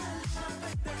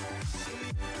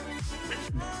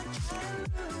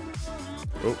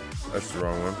Oh, that's the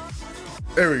wrong one.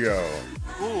 There we go.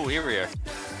 Ooh, here we are.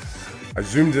 I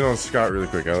zoomed in on Scott really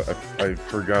quick. I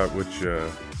forgot which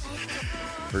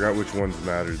ones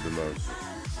mattered the most.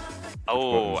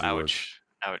 Oh, ouch.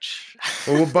 Ouch.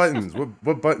 Well, what buttons?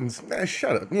 What buttons?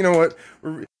 Shut up. You know what?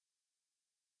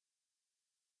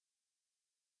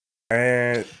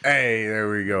 And hey, there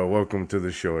we go. Welcome to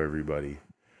the show, everybody.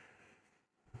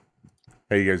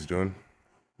 How you guys doing?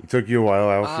 It took you a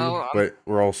while, Alfie, but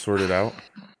we're all sorted out.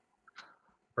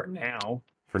 For now.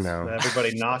 For now.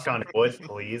 Everybody knock on wood,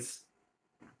 please.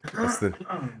 That's the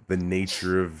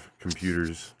nature of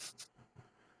computers.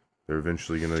 They're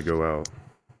eventually going to go out.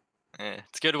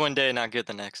 It's good one day, not good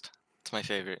the next. It's my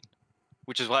favorite.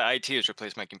 Which is why IT has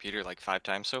replaced my computer like 5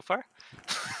 times so far.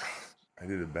 I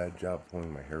did a bad job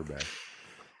pulling my hair back.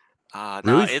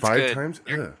 Really? It's 5 times?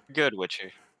 You're good,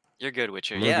 Witcher. You're good,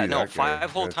 Witcher. Yeah, no,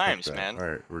 5 whole times, man. All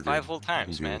right, we're 5 whole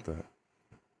times, man.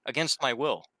 Against my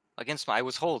will. I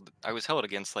was held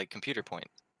against like computer point.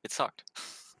 It sucked.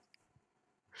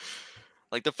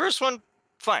 Like the first one,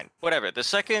 fine, whatever. The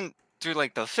second through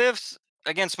like the 5th,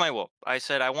 against my will. I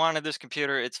said I wanted this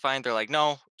computer. It's fine. They're like,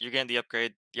 no, you're getting the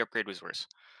upgrade. The upgrade was worse.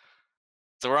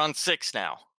 So we're on 6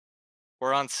 now.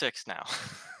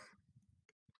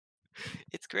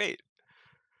 It's great.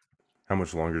 How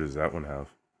much longer does that one have?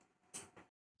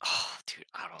 Oh, dude,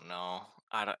 I don't know.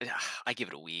 I give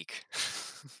it a week.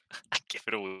 I give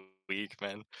it a week,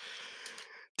 man.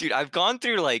 Dude, I've gone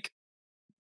through like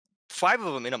 5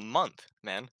 of them in a month,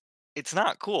 man. It's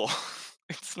not cool.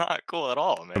 It's not cool at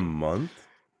all, man. A month?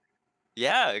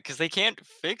 Yeah, because they can't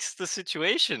fix the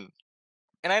situation.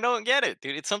 And I don't get it,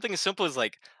 dude. It's something as simple as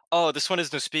like, oh, this one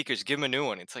has no speakers. Give him a new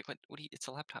one. It's like, what do you, it's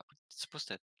a laptop. It's supposed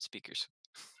to have speakers.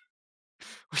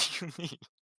 What do you mean?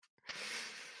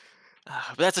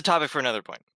 But that's a topic for another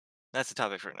point.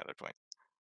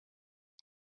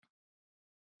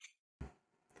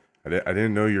 I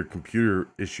didn't know your computer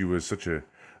issue was such a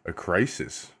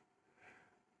crisis.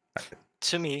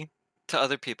 To me, to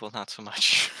other people, not so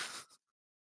much.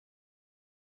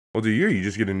 Well, you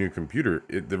just get a new computer.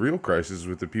 The real crisis is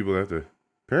with the people that have to...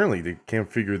 Apparently, they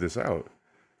can't figure this out.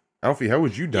 Alfie, how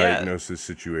would you diagnose this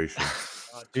situation?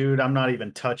 Dude, I'm not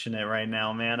even touching it right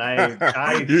now, man.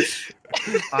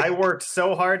 I worked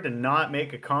so hard to not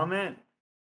make a comment.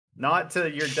 Not to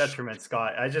your detriment,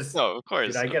 Scott. No, of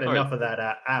course. Dude, I get enough of that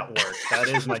at work. That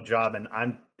is my job, and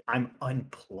I'm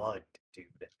unplugged, dude.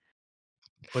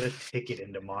 Put a ticket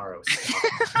in tomorrow.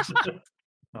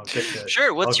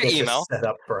 Sure. What's your email? Set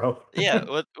up, bro.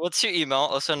 Yeah. What's your email?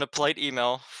 I'll send a polite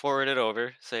email. Forward it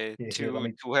over. Say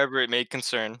to whoever it may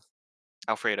concern,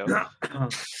 Alfredo.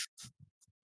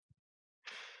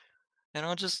 And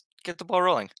I'll just get the ball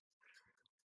rolling.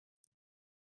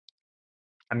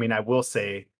 I mean, I will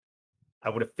say, I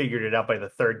would have figured it out by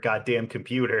the 3rd goddamn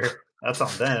computer. That's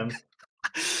on them.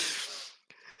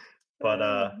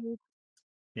 But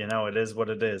you know, it is what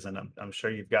it is, and I'm sure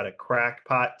you've got a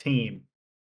crackpot team.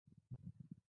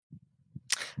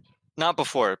 Not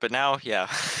before, but now, yeah.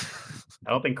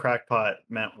 I don't think crackpot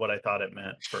meant what I thought it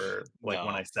meant for when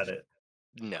I said it.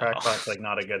 No. Crackpot's like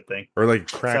not a good thing. Or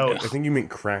like crack. I think you meant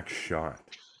crack shot.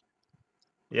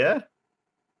 Yeah.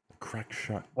 Crack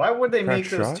shot. Why would they make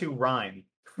those 2 rhyme?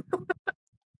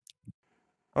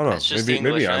 Oh no, it's just the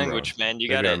English language, man. You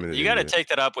gotta take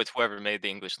that up with whoever made the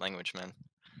English language, man.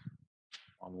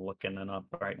 I'm looking it up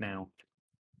right now.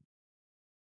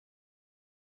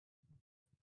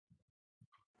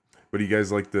 But do you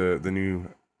guys like the new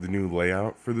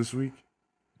layout for this week?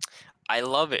 I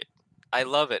love it. I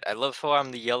love how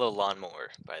I'm the yellow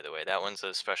lawnmower, by the way. That one's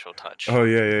a special touch. Oh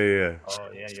yeah. Oh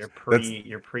yeah, you're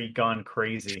pre-gone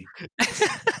crazy.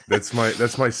 That's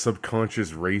my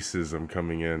subconscious racism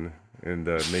coming in and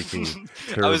making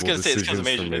terrible I was gonna say it's decisions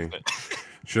because for of me. Asian,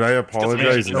 Should I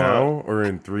apologize now or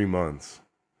in 3 months?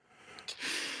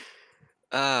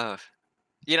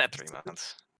 You're not 3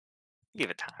 months. Give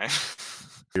it time.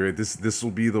 You're right. This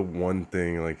will be the one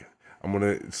thing. Like I'm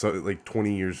gonna like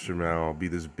 20 years from now, I'll be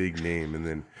this big name, and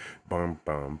then, bum.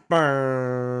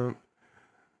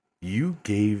 You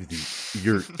gave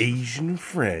your Asian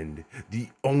friend the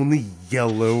only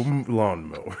yellow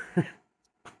lawnmower.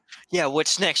 Yeah,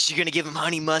 what's next? You're gonna give him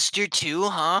honey mustard too,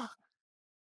 huh?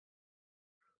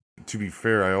 To be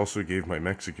fair, I also gave my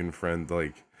Mexican friend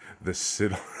like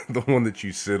the one that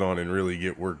you sit on and really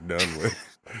get work done with.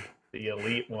 The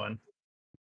elite one.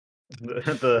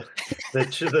 The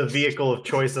vehicle of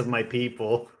choice of my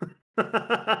people.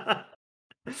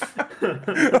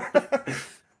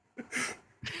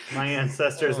 My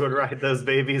ancestors would ride those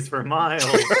babies for miles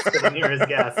to the nearest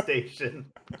gas station.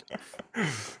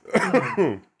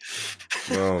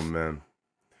 Oh man.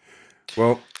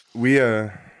 Well,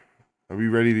 are we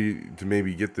ready to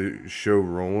maybe get the show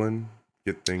rolling,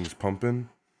 get things pumping?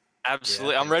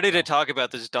 Absolutely. I'm ready to talk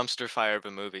about this dumpster fire of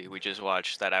a movie we just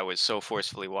watched that I was so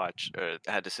forcefully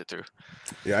had to sit through.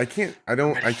 Yeah, I can't.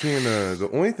 The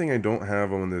only thing I don't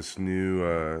have on this new,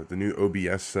 the new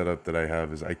OBS setup that I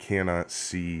have is I cannot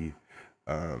see,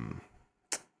 um,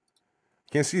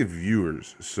 can't see the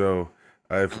viewers. So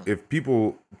if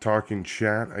people talk in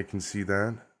chat, I can see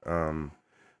that.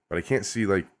 But I can't see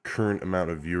like current amount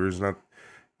of viewers. Not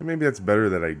maybe that's better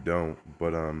that I don't.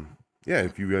 But yeah,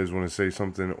 if you guys want to say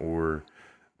something or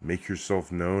make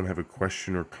yourself known, have a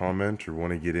question or comment, or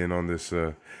want to get in on this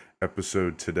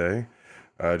episode today,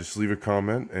 just leave a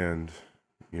comment and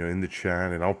in the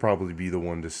chat, and I'll probably be the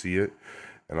one to see it,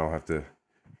 and I'll have to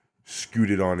scoot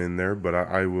it on in there. But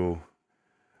I will,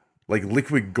 like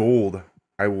liquid gold.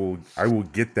 I will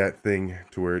get that thing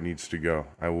to where it needs to go.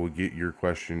 I will get your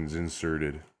questions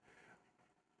inserted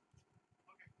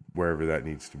wherever that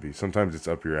needs to be. Sometimes it's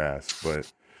up your ass,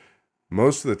 but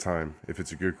most of the time, if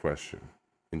it's a good question,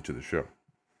 into the show.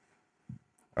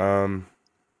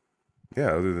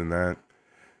 Yeah, other than that,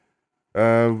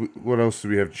 what else do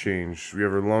we have changed? We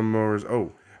have our lawnmowers.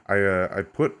 Oh, I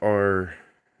put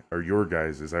your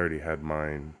guys's. I already had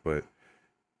mine, but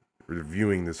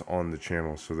reviewing this on the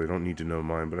channel, so they don't need to know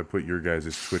mine. But I put your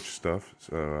guys' Twitch stuff.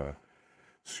 So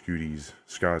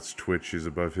Scott's Twitch is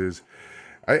above his.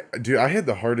 I had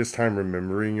the hardest time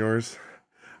remembering yours.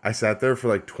 I sat there for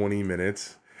like 20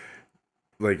 minutes,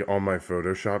 like on my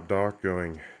Photoshop doc,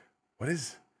 going, "What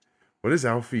is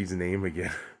Alfie's name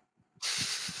again?"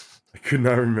 I could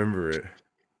not remember it,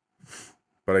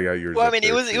 but I got yours. Well, I mean,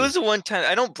 it was a one time.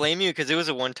 I don't blame you because it was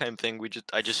a one time thing.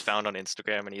 I just found on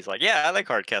Instagram, and he's like, "Yeah, I like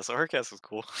Hardcastle. Hardcastle's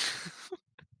cool."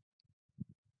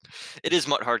 It is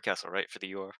Mutt Hardcastle, right, for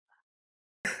the UR.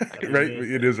 Right,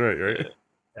 it is right. Yeah,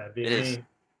 that'd be me.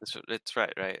 It's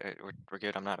right. We're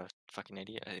good. I'm not a fucking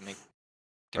idiot. I make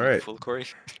all right. A fool of Corey.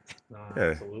 Yeah.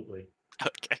 Absolutely.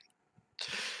 Okay.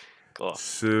 Cool.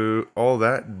 So all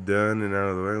that done and out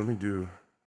of the way, let me do.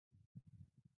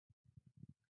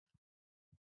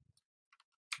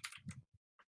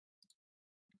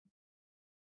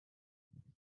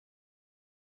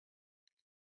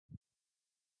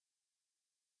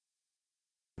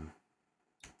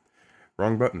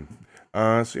 Wrong button.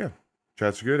 So yeah,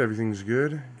 chat's good. Everything's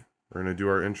good. We're gonna do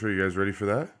our intro. You guys ready for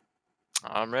that?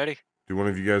 I'm ready. Do one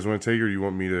of you guys want to take it, or do you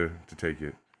want me to take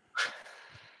it?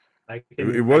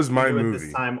 It was my movie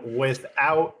this time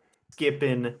without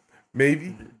skipping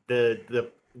maybe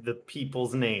the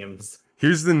people's names.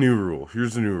 Here's the new rule.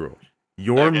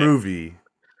 Your movie,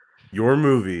 your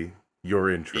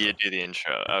intro. You do the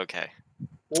intro. Okay.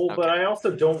 Well, but I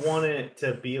also don't want it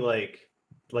to be like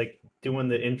doing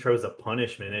the intro as a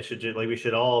punishment. It should just we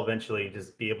should all eventually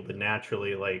just be able to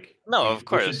naturally No, of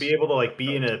course. We should be able to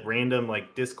be in a random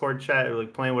Discord chat or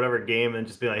playing whatever game and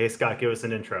just be like, "Hey Scott, give us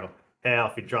an intro. Hey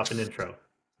Alfie, drop an intro.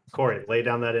 Corey, lay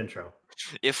down that intro."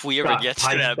 If we ever get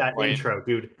to that point, intro,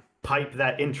 dude. Pipe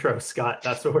that intro, Scott.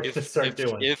 That's what we're gonna start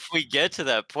doing. If we get to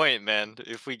that point, man.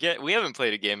 We haven't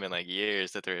played a game in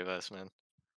years, the three of us, man.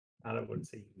 I wouldn't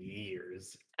say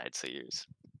years. I'd say years.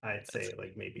 I'd say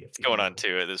maybe it's going on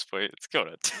 2 at this point. It's going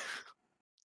on 2.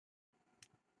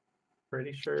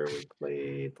 Pretty sure we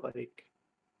played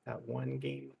that one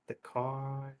game with the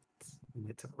cards, and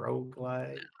it's a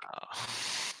roguelike. Oh.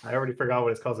 I already forgot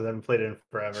what it's called. I haven't played it in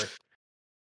forever.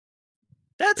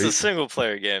 That's a single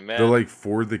player game, man. They're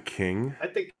For the King. I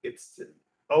think it's.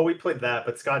 Oh, we played that,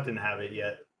 but Scott didn't have it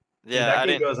yet. Yeah, that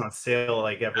game goes on sale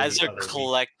every as a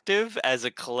collective.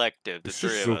 The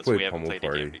three of us, we haven't played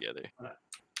a game together.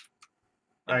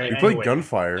 We played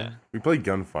Gunfire. Yeah. We played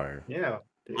Gunfire. Yeah.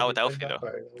 Not with Alfie though.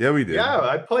 Yeah, we did. Yeah,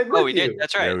 I played with you. We did.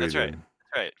 That's right. Yeah, that's right.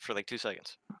 That's right. For 2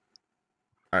 seconds.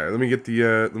 All right, let me get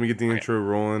the intro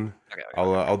rolling. Okay.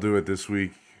 I'll do it this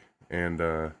week. And what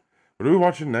are we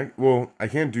watching next? Well, I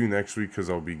can't do next week because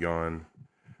I'll be gone.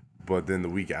 But then the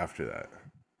week after that,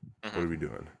 what are we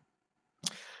doing?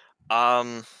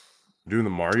 Doing the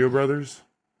Mario Brothers?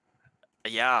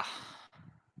 Yeah.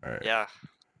 All right. Yeah.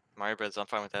 Mario Brothers, I'm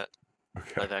fine with that.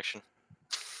 Okay. Live action.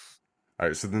 All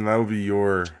right, so then that'll be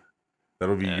your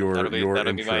intro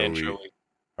be my intro week.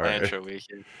 All right. My intro week.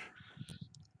 Yeah.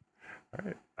 All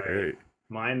right. Great.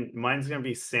 Mine's gonna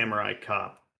be Samurai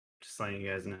Cop. Just letting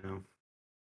you guys know.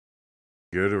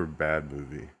 Good or bad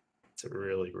movie? It's a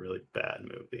really, really bad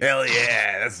movie. Hell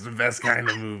yeah, that's the best kind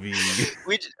of movie.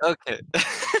 Okay.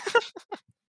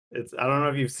 I don't know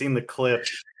if you've seen the clip,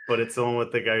 but it's the one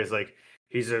with the guy who's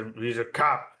he's a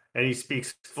cop and he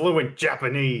speaks fluent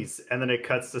Japanese, and then it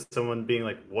cuts to someone being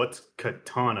like, "What's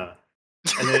katana?"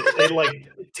 And it like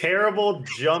terrible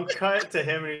jump cut to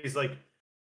him, and he's like,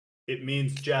 "It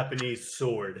means Japanese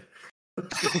sword."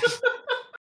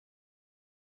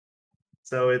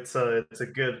 So it's a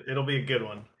good. It'll be a good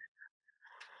one.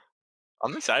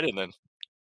 I'm excited then.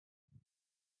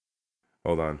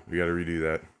 Hold on, we got to redo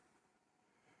that.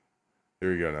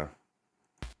 Here we go now.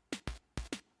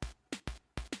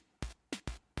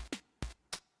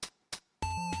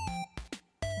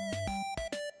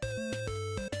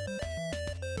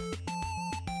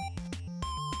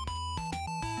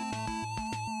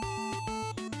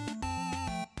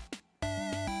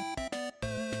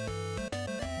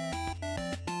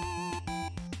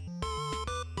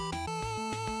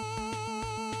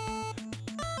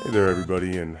 Hey there,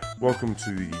 everybody, and welcome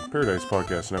to the Paradise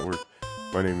Podcast Network.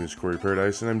 My name is Corey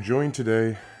Paradise, and I'm joined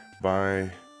today by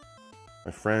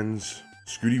my friends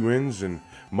Scooty Wins and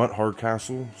Mutt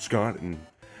Hardcastle, Scott and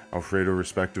Alfredo,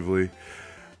 respectively.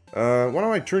 Why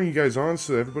don't I turn you guys on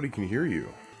so everybody can hear you?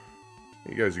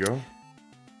 There you guys go.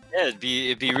 Yeah, it'd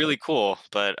be really cool,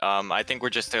 but I think we're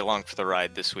just along for the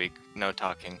ride this week. No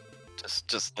talking,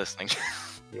 just listening.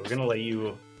 We're gonna let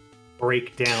you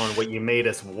break down what you made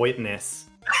us witness.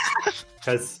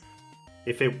 Because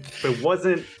if it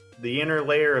wasn't the inner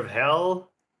layer of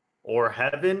hell or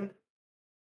heaven,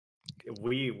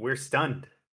 we're stunned.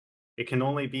 It can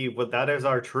only be that is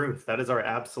our truth. That is our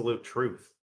absolute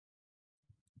truth.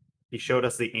 He showed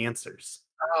us the answers.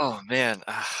 Oh man,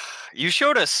 you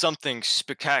showed us something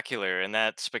spectacular, and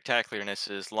that spectacularness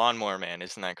is Lawnmower Man.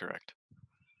 Isn't that correct?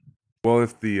 Well,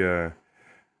 if the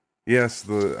yes,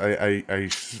 I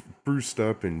spruced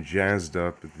up and jazzed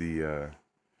up the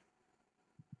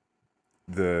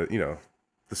the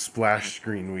splash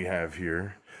screen we have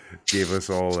here, gave us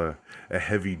all a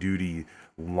heavy duty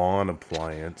lawn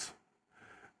appliance,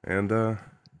 and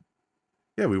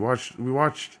yeah, we watched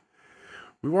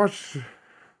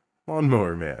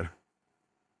Lawnmower Man.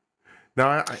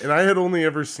 Now, I had only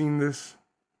ever seen this.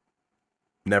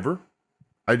 Never.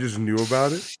 I just knew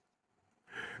about it.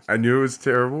 I knew it was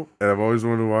terrible, and I've always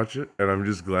wanted to watch it, and I'm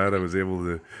just glad I was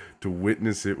able to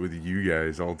witness it with you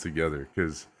guys all together,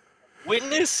 because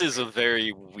Witness is a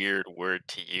very weird word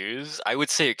to use. I would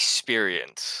say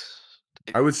experience.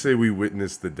 I would say we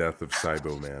witnessed the death of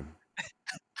Cybo Man.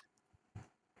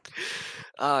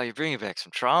 Oh, you're bringing back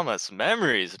some trauma, some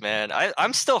memories, man.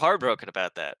 I'm still heartbroken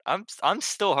about that. I'm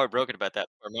still heartbroken about that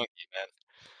poor monkey, man.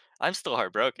 I'm still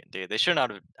heartbroken, dude. They should not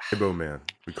have. Cybo Man.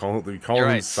 We call You're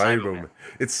him right, Cybo Cybo Man. Man.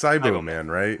 It's Cybo Cybo Man. Man,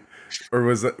 right? Or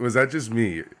was that just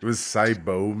me? It was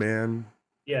Cybo Man.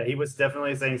 Yeah, he was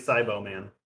definitely saying Cybo Man.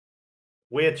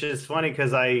 Which is funny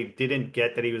because I didn't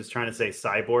get that he was trying to say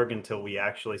cyborg until we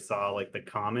actually saw like the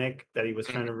comic that he was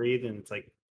trying to read, and it's like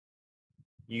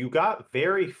you got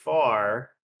very far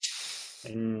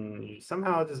and you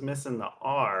somehow just missing the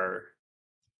R.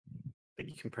 But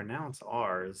you can pronounce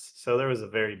R's. So there was a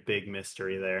very big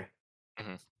mystery there.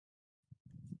 Mhm.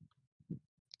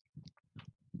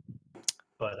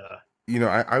 But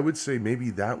I would say maybe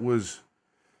that was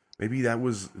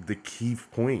the key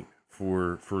point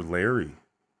for Larry.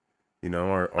 I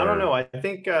don't know. I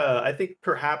think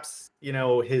perhaps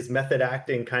his method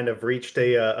acting kind of reached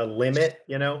a limit.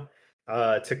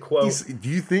 To quote, do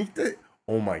you think that?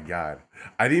 Oh my God,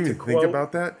 I didn't even think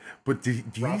about that. But do you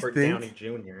Robert think Downey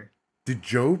Jr. Did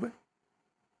Job?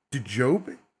 Do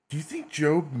you think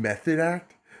Job method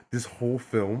act this whole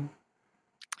film?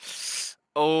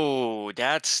 Oh,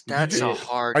 that's a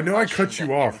hard. I know I cut question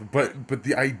you to off, answer. but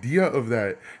the idea of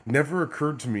that never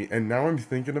occurred to me, and now I'm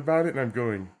thinking about it, and I'm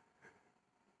going,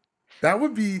 that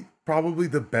would be probably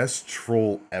the best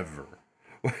troll ever.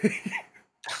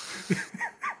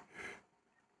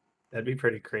 That'd be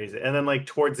pretty crazy. And then like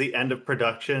towards the end of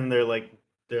production, they're like,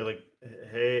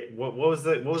 hey, what was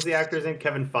the actor's name?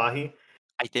 Kevin Feige?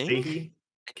 I think. Feige?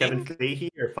 Kevin Feige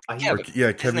or Feige? Kevin.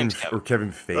 Yeah, His name's Kevin. Or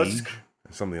Kevin Feige,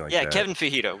 something like that. Yeah, Kevin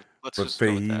Fajito. Let's But just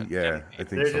go with that. Feige, yeah, I think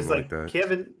They're something just like that.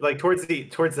 Kevin, like towards the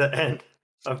end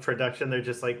of production, they're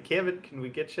just like, Kevin, can we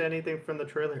get you anything from the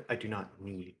trailer? I do not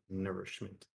need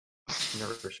nourishment.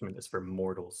 Nourishment is for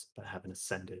mortals that haven't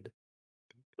ascended.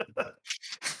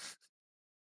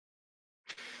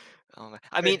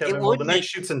 I mean, Kevin, it well, would the make. next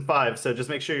shoot's in 5, so just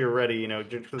make sure you're ready.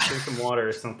 Drink some water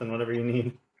or something, whatever you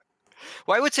need.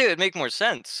 Well, I would say it would make more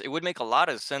sense. It would make a lot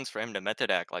of sense for him to method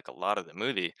act like a lot of the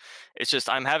movie. It's just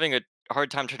I'm having a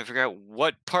hard time trying to figure out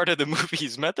what part of the movie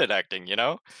he's method acting,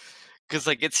 Because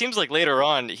like it seems like later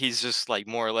on he's just like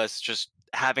more or less just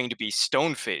having to be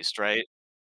stone faced, right?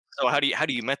 So how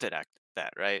do you method act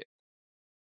that, right?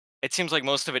 It seems like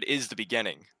most of it is the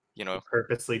beginning, you know.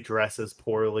 Purposely dresses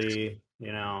poorly,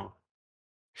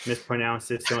 mispronounced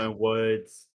it so in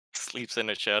Woods. Sleeps in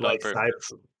a shed on like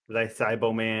purpose.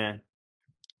 Cybo-Man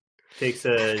takes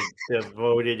a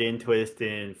devoted interest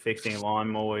in fixing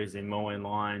lawnmowers and mowing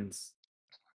lawns.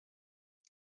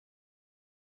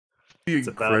 Be It's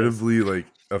about as incredibly like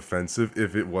offensive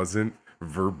if it wasn't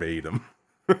verbatim.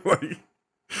 Like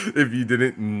if you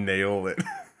didn't nail it.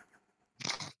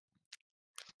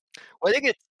 Well, I think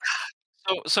it's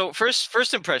so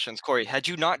first impressions, Corey, had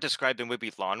you not described the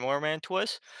movie Lawnmower Man to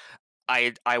us,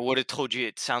 I would have told you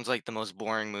it sounds like the most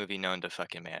boring movie known to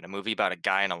fucking man. A movie about a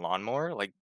guy in a lawnmower?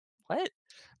 Like, what?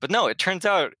 But no, it turns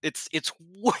out it's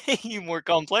way more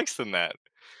complex than that.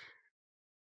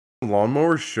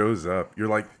 Lawnmower shows up. You're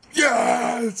like,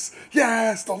 yes,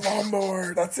 yes, the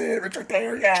lawnmower. That's it. It's right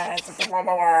there. Yes, it's the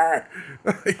lawnmower.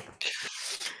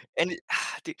 And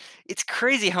dude, it's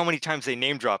crazy how many times they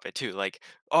name drop it too. Like,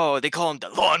 oh, they call him the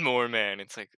Lawnmower Man.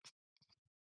 It's like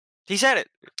he said it.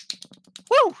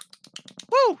 Woo!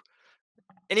 Woo!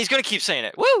 And he's gonna keep saying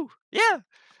it. Woo! Yeah.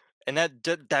 And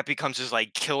that becomes his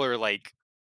like killer like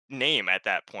name at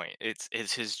that point. It's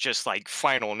his just like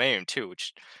final name too,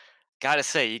 which gotta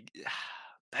say,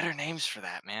 better names for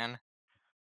that, man.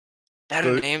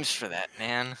 Better So, names for that,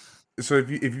 man. so if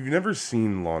you've never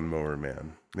seen Lawnmower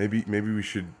Man, maybe we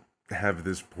should have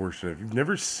this portion. If you've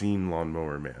never seen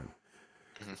Lawnmower Man,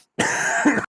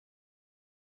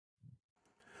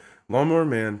 Lawnmower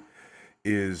Man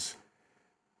is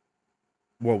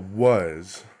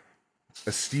was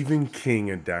a Stephen King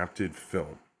adapted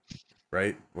film,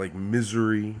 right? Like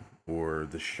Misery or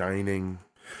The Shining,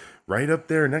 right up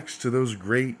there next to those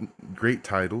great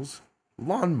titles.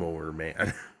 Lawnmower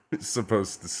Man is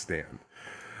supposed to stand.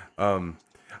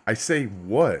 I say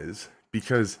was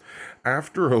because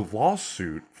after a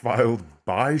lawsuit filed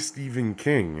by Stephen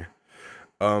King,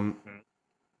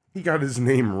 he got his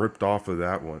name ripped off of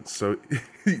that one. So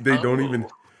they don't even.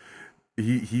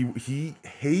 He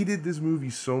hated this movie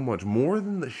so much, more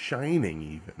than The Shining,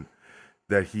 even,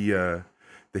 that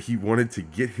he wanted to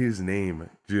get his name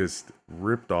just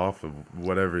ripped off of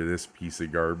whatever this piece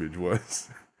of garbage was.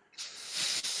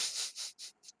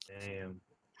 damn.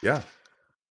 Yeah.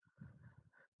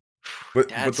 But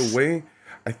the way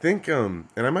I think and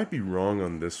I might be wrong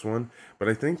on this one, but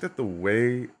I think that the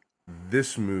way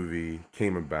this movie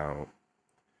came about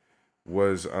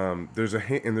was there's a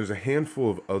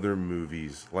handful of other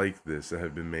movies like this that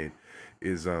have been made,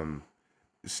 is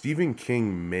Stephen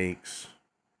King makes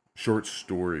short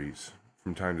stories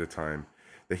from time to time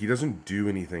that he doesn't do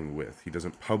anything with. He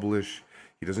doesn't publish,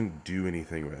 he doesn't do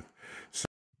anything with. So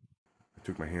I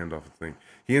took my hand off the thing.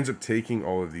 He ends up taking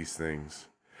all of these things,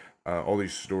 all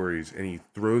these stories, and he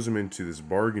throws them into this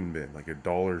bargain bin, like a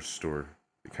dollar store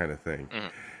kind of thing.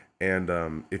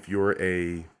 And if you're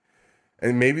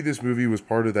and maybe this movie was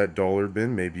part of that dollar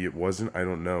bin, maybe it wasn't, I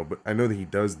don't know. But I know that he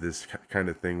does this kind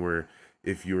of thing where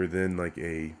if you're then like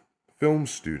a film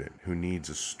student who needs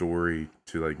a story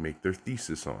to like make their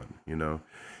thesis on,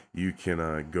 you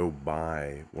can go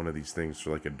buy one of these things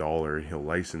for like $1 and he'll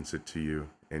license it to you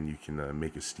and you can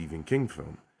make a Stephen King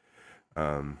film.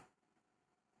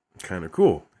 Kind of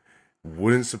cool.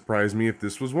 Wouldn't surprise me if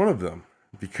this was one of them,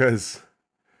 because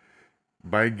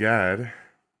by God,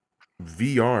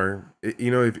 VR,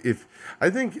 if I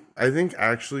think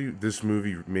actually this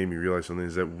movie made me realize something,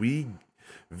 is that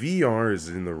VR is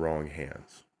in the wrong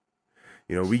hands.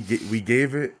 We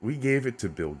gave it to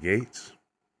Bill Gates,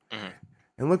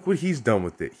 and look what he's done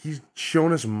with it. He's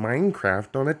shown us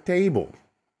Minecraft on a table.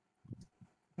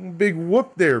 Big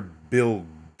whoop there, Bill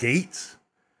Gates.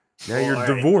 Now you're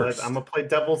divorced. I'm gonna play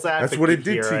devil's advocate. That's what it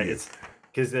did to you.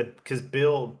 Because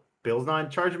Bill's not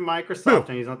in charge of Microsoft,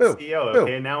 and he's not the CEO.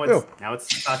 Okay, now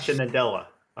it's Satya Nadella.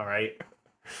 All right.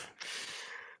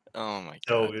 Oh my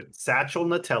god. So Satchel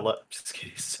Nutella. Just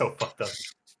kidding. So fucked up.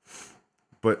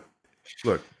 But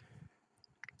look,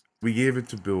 we gave it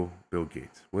to Bill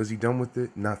Gates. What has he done with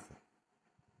it? Nothing.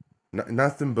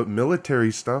 Nothing but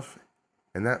military stuff,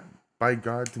 and that, by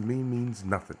God, to me means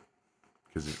nothing,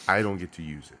 because I don't get to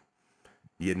use it.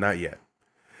 Yet, not yet.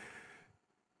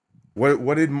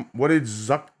 What did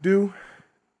Zuck do?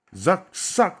 Zuck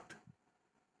sucked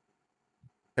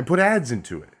and put ads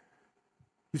into it.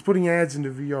 He's putting ads into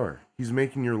VR. He's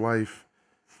making your life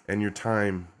and your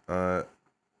time on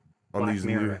Black these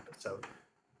Mirror new episode.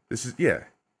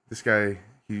 This guy,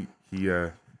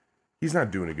 he's not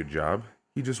doing a good job.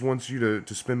 He just wants you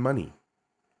to spend money.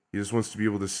 He just wants to be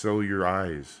able to sell your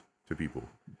eyes to people.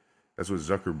 That's what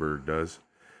Zuckerberg does.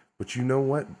 But you know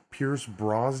what Pierce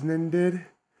Brosnan did?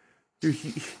 Dude,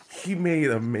 he made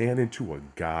a man into a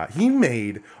god. He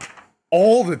made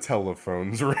all the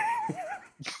telephones ring.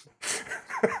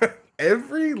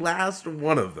 Every last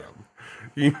one of them.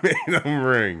 He made them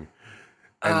ring.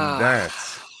 And Ah.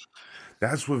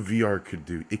 that's what VR could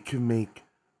do. It can make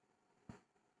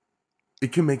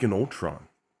an Ultron.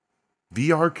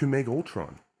 VR can make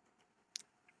Ultron.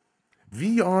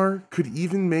 VR could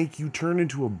even make you turn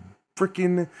into a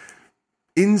freaking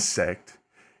insect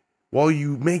while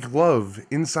you make love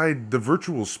inside the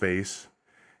virtual space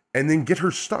and then get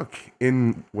her stuck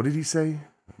in, what did he say?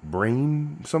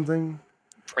 Brain something?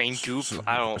 Brain goop.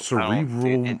 I don't.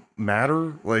 Cerebral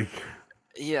matter? Like,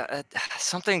 Yeah,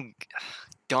 something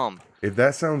dumb. if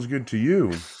that sounds good to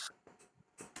you,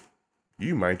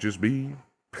 you might just be.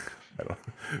 I don't.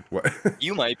 What?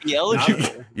 You might be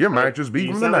eligible. You might just be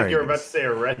You from the sound like you're about 90s. to say a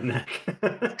redneck.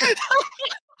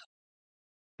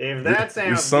 If that You're sounds good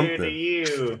to something.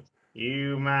 you,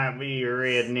 you might be a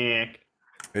redneck.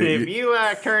 Hey, If you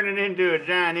like turning into a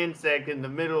giant insect in the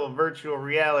middle of virtual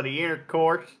reality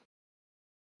intercourse,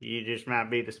 you just might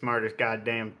be the smartest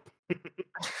goddamn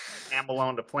animal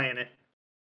on the planet.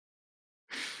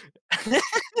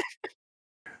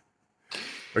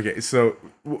 Okay, so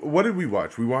what did we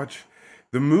watch?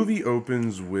 The movie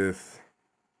opens with.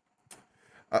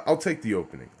 I'll take the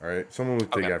opening, all right? Someone will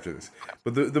take Okay. after this.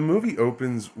 But the movie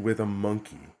opens with a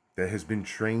monkey that has been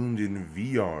trained in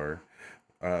VR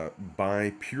by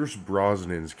Pierce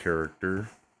Brosnan's character,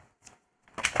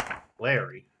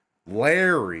 Larry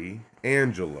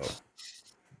Angelo.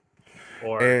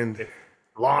 Or And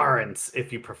Lawrence,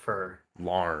 if you prefer.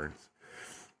 Lawrence.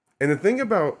 And the thing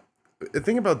about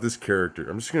this character,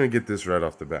 I'm just gonna get this right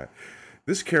off the bat.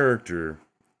 This character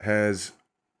has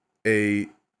an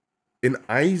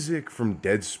Isaac from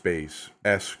Dead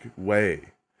Space-esque way,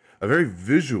 a very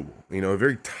visual, a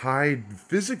very tied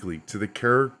physically to the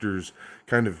character's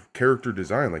kind of character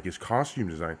design, like his costume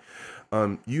design.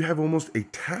 You have almost a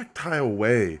tactile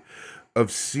way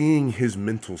of seeing his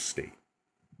mental state.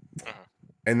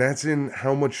 And that's in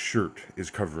how much shirt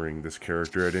is covering this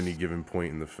character at any given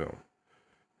point in the film.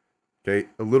 Okay,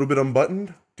 a little bit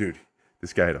unbuttoned? Dude,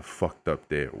 this guy had a fucked up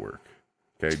day at work.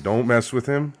 Okay, don't mess with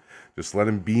him. Just let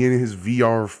him be in his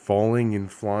VR falling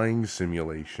and flying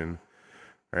simulation.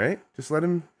 Alright? Just let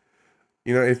him,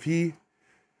 if he,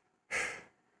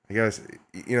 I guess,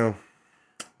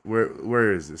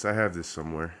 where is this? I have this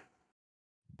somewhere.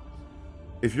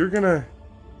 If you're gonna,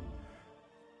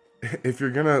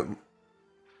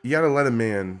 you gotta let a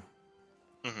man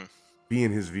be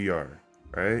in his VR,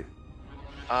 right?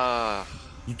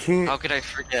 You can't. How could I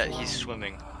forget he's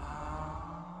swimming?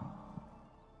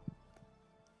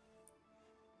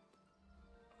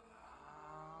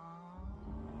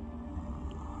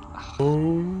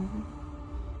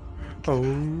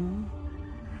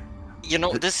 You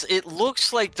know, it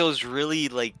looks like those really,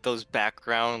 like, those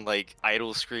background, like,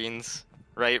 idle screens,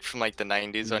 right? From, like, the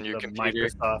 90s on your The computer.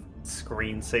 Microsoft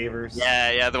screensavers.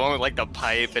 Yeah, the one with, like, the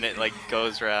pipe and it, like,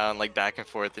 goes around, like, back and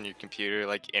forth in your computer,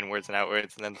 like, inwards and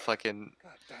outwards, and then fucking...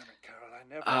 God damn it, Carol, I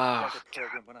never get a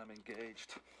program when I'm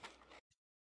engaged.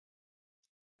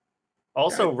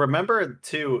 Also, remember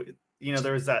too,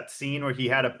 there was that scene where he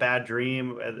had a bad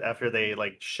dream after they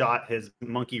like shot his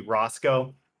monkey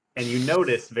Roscoe, and you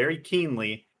noticed very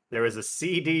keenly there was a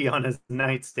CD on his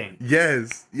nightstand.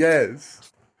 Yes.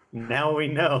 Now we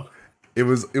know. It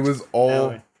was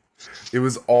all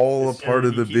a part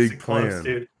of the He keeps big it close, plan.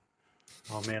 dude.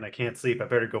 Oh man, I can't sleep. I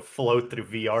better go float through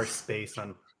VR space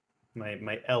on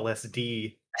my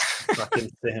LSD fucking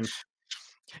sim.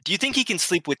 Do you think he can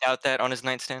sleep without that on his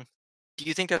nightstand? Do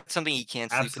you think that's something he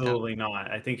can't sleep Absolutely not.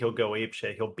 I think he'll go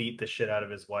apeshit. He'll beat the shit out of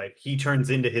his wife. He turns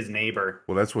into his neighbor.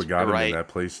 Well, that's what got him in Right. that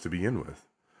place to begin with.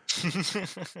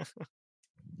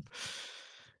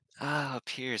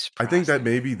 Pierce. I think that Brosnan.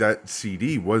 maybe that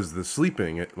CD was the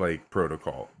sleeping like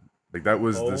protocol. Like that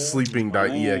was the Oh,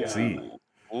 sleeping.exe.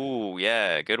 Ooh,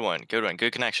 yeah, good one.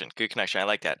 Good connection. I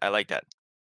like that.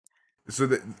 So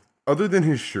that other than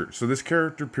his shirt, so this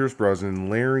character Pierce Brosnan,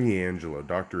 Larry Angelo,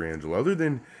 Dr. Angelo, other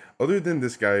than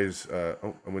this guy's I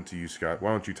went to you, Scott. Why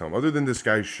don't you tell him? Other than this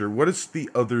guy's shirt, what is the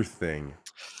other thing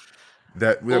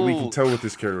that we can tell with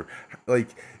this character? Like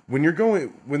when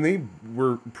they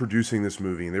were producing this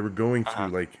movie and they were going through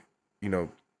like,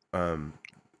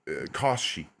 cost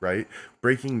sheet, right?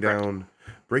 Breaking down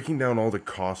all the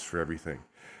costs for everything.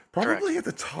 Probably at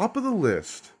the top of the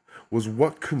list was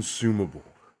what consumable.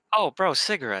 Oh, bro,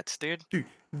 cigarettes, dude. Dude,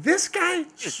 this guy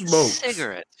smokes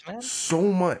cigarettes, man. so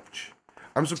much.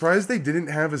 I'm surprised they didn't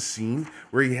have a scene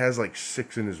where he has like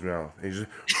 6 in his mouth. And he's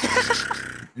just,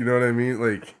 you know what I mean?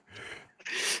 Like,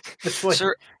 it's like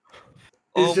Sir,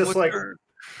 it's just like, Mr.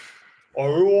 I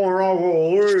won't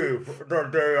believe the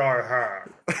day I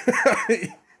had.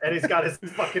 And he's got his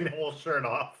fucking whole shirt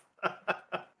off.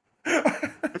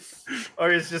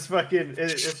 Or it's just fucking.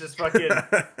 It's just fucking.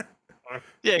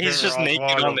 Yeah, he's just rock naked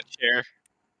bottom. on the chair.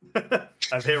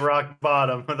 I've hit rock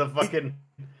bottom with a fucking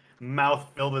mouth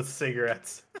filled with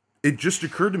cigarettes. It just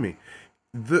occurred to me,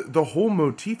 the whole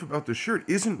motif about the shirt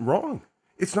isn't wrong.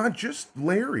 It's not just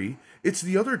Larry; it's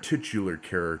the other titular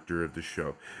character of the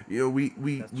show. You know, we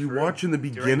True. watch in the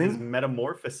During his beginning.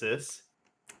 metamorphosis.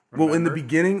 Well, in the remember?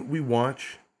 beginning, we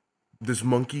watch this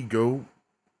monkey go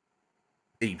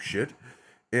ape shit,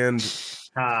 and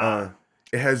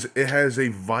it has a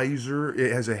visor.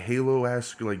 It has a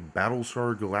Halo-esque like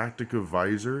Battlestar Galactica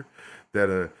visor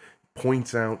that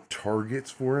points out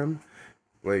targets for him.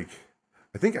 Like,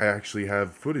 I think I actually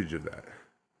have footage of that.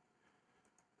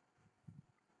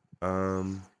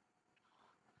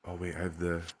 Oh wait, I have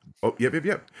the. Oh,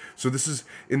 yep. So this is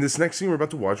in this next scene we're about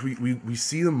to watch. We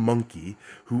see the monkey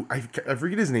who I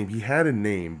forget his name. He had a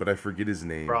name, but I forget his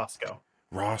name. Roscoe.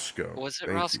 Roscoe. Was it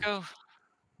Thank you. Roscoe?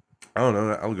 I don't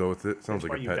know. I'll go with it. Sounds Why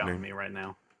like are a you pet doubting name. me right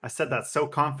now? I said that so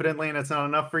confidently, and it's not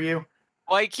enough for you.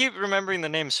 Well, I keep remembering the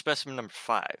name Specimen Number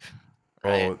 5. Oh,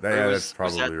 Right? Or that's was that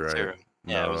probably right. Serum?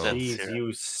 Yeah, was No. that Jeez, Serum?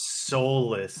 you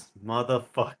soulless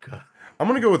motherfucker. I'm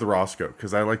gonna go with Roscoe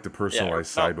because I like the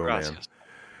personalized not Cybo man.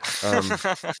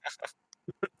 Roscoe.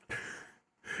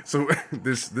 So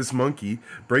this monkey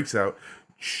breaks out,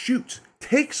 shoots,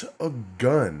 takes a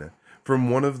gun from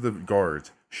one of the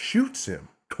guards, shoots him,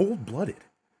 cold-blooded,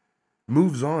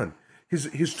 moves on.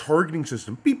 His targeting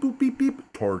system, beep boop beep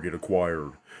beep, target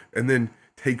acquired, and then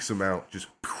takes him out.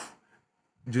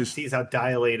 Just Sees how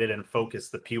dilated and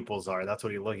focused the pupils are. That's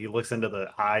what he looks into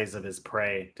the eyes of his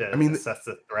prey to assess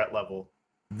the threat level.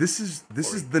 This is Or the he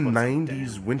puts him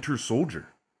 90s down. Winter Soldier.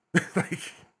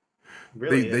 Like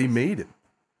Really they is. made it.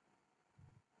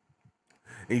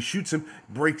 And he shoots him,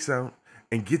 breaks out,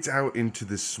 and gets out into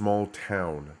this small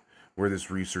town where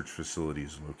this research facility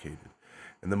is located.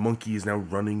 And the monkey is now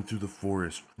running through the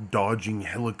forest, dodging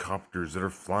helicopters that are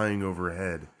flying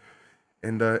overhead.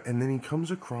 And then he comes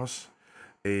across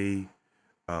a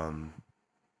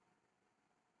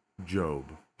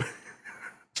Job.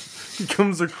 He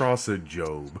comes across a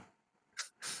Job.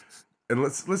 And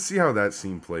let's see how that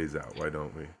scene plays out, why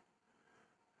don't we?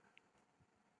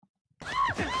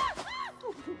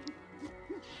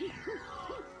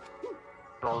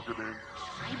 Targeting.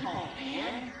 Oh,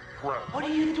 man. Press. What are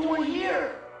you doing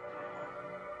here?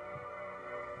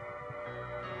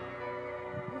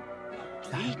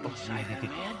 Lead me, Cyber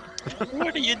Man.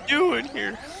 What are you doing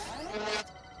here?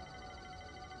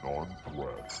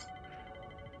 Non-press.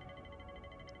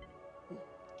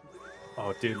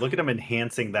 Oh, dude, look at him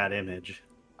enhancing that image.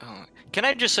 Oh, can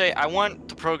I just say, I want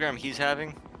the program he's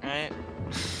having, right?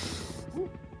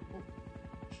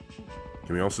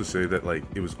 Can we also say that, like,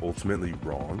 it was ultimately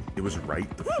wrong? It was right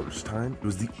the first time? It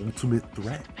was the ultimate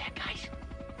threat. Bad guys.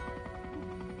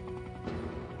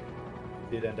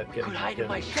 Did end up You getting could hide in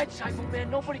my shed, Cyber Man.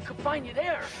 Nobody could find you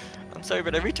there. I'm sorry,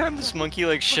 but every time this monkey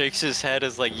like shakes his head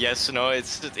as like yes or no,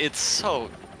 it's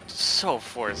so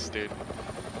forced, dude.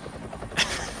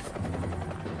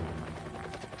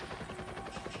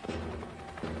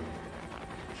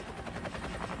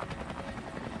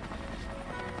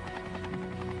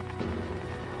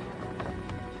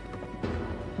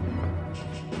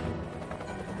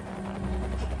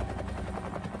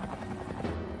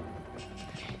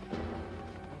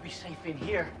 We'll be safe in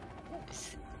here.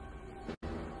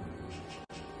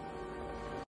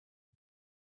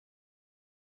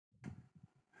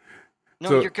 No,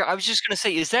 So- I was just gonna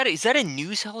say, is that a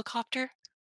news helicopter?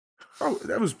 Oh,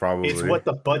 that was probably... It's what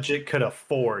the budget could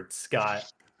afford,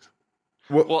 Scott.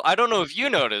 Well, I don't know if you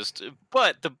noticed,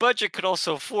 but the budget could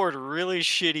also afford really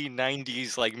shitty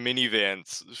 '90s like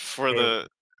minivans for Yeah, the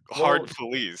hard well,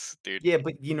 police, dude. Yeah,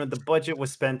 but the budget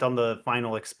was spent on the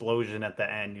final explosion at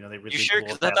the end. They really You sure?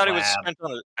 blew Because up I that thought it was lab. spent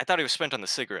on I thought it was spent on the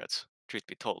cigarettes. Truth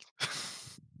be told.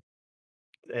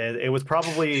 It was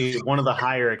probably one of the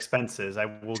higher expenses. I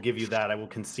will give you that. I will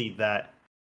concede that.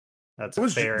 That's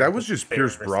fair. That was That's a just fair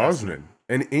Pierce assessment. Brosnan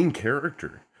and in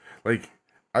character. Like,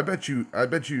 I bet you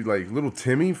like little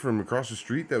Timmy from across the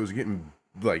street that was getting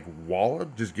like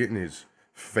walloped, just getting his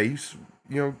face,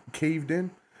 caved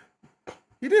in.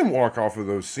 He didn't walk off of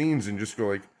those scenes and just go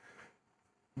like,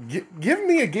 give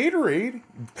me a Gatorade.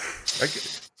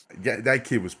 That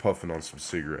kid was puffing on some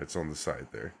cigarettes on the side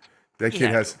there. That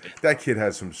kid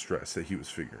has some stress that he was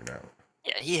figuring out.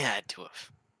 Yeah, he had to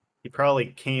have. He probably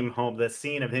came home. The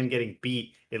scene of him getting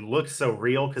beat, it looked so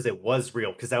real because it was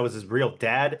real, because that was his real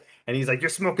dad. And he's like, "You're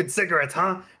smoking cigarettes,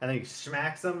 huh?" And then he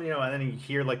smacks him, and then you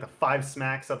hear like the 5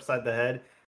 smacks upside the head.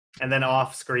 And then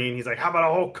off screen, he's like, "How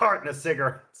about a whole carton of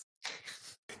cigarettes?"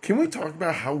 Can we talk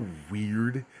about how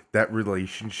weird that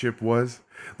relationship was.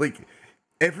 Like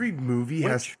every movie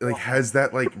Which has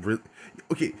that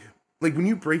okay, like when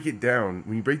you break it down,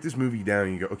 when you break this movie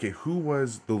down, you go, okay, who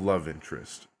was the love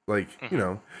interest? Like, you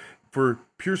know, for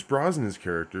Pierce Brosnan's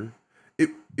character,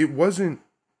 it wasn't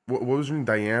what was her name,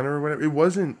 Diana or whatever. It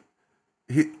wasn't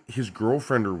his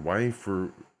girlfriend or wife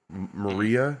or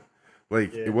Maria.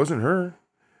 Like Yeah. it wasn't her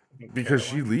because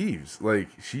she Caroline. leaves. Like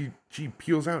she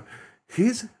peels out.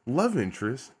 His love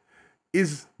interest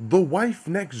is the wife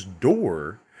next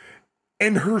door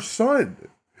and her son.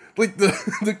 Like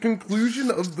the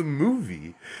conclusion of the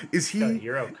movie is Got a he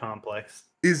hero complex.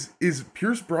 is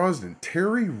Pierce Brosnan.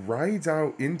 Terry rides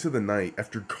out into the night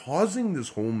after causing this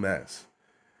whole mess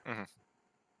Mhm.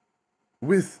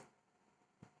 with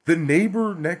the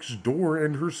neighbor next door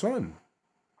and her son.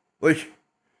 Like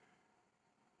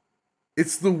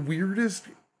it's the weirdest.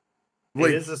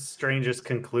 Like It is the strangest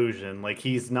conclusion. Like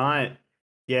he's not.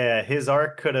 Yeah, his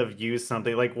arc could have used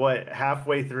something. Like what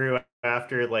halfway through,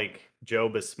 after like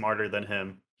Job is smarter than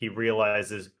him, he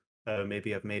realizes, oh,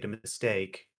 maybe I've made a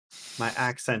mistake. My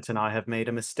accent and I have made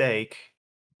a mistake.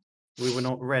 We were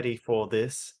not ready for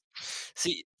this.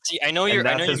 See, I know And you're.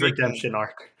 I know that's you're his making. redemption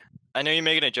arc. I know you're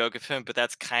making a joke of him, but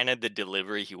that's kind of the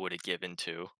delivery he would have given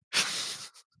too.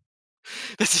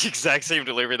 That's the exact same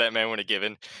delivery that man would have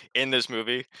given in this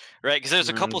movie, right? Because there's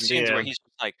a couple scenes where Yeah. he's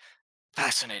just like,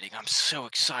 "Fascinating! I'm so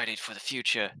excited for the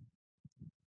future."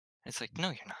 It's like, no,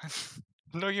 you're not.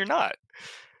 No, you're not.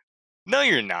 No,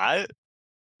 you're not.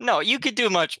 No, you could do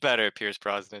much better, Pierce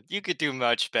Brosnan. You could do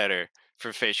much better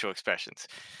for facial expressions.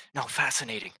 No,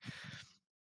 fascinating.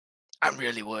 I'm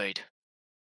really worried.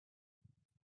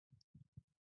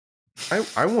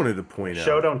 I wanted to point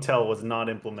Show out. don't tell was not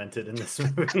implemented in this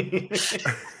movie.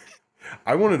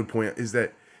 I wanted to point out is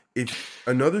that if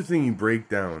another thing you break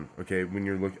down, okay, when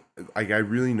you're looking, like I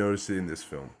really noticed it in this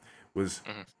film was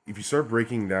Mhm. if you start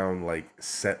breaking down like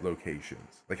set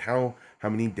locations, like how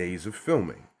many days of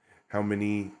filming, how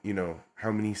many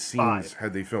how many scenes 5.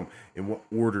 had they filmed, in what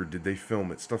order did they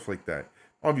film it, stuff like that.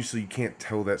 Obviously, you can't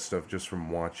tell that stuff just from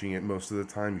watching it most of the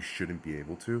time. You shouldn't be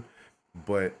able to,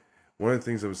 but one of the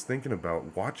things I was thinking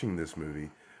about watching this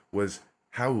movie was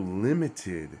how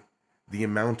limited the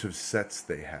amount of sets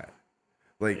they had.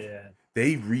 Like Yeah.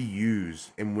 they reused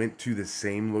and went to the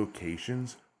same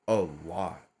locations a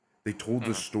lot. They told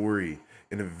the story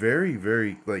in a very,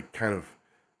 very like kind of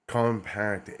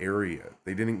compact area.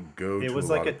 They didn't go It to was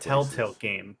a like lot a of Telltale places.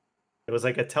 game. It was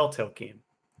like a Telltale game.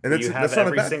 And Where you have that's not a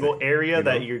every bad single thing, area you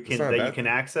know? that you It's can not a bad can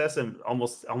thing. access and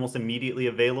almost immediately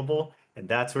available, and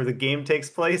that's where the game takes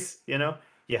place.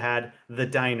 You had the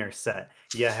diner set,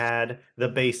 you had the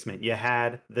basement, you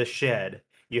had the shed,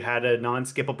 you had a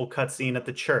non-skippable cutscene at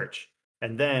the church,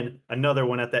 and then another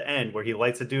one at the end where he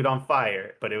lights a dude on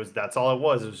fire. But that's all it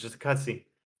was. It was just a cutscene.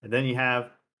 And then you have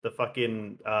the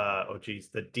fucking oh geez,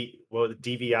 the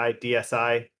DVI,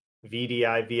 DSI,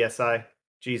 VDI, VSI.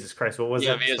 Jesus Christ, what was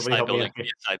Yeah, it? Somebody VSI help me building. out here.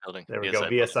 VSI building. There we go. VSI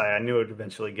building. VSI. I knew it would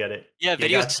eventually get it. Yeah, You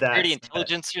video got that security set.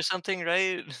 intelligence or something,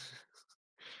 right?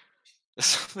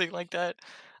 Something like that.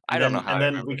 I And don't know then how and I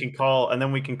then remember.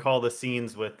 we can call the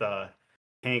scenes with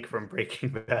Hank from Breaking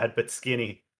Bad, but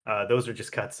Skinny. Those are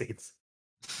just cutscenes.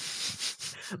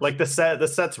 Like the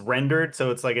set's rendered, so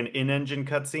it's like an in-engine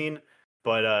cutscene,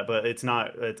 but it's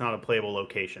not a playable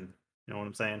location. You know what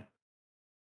I'm saying?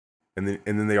 And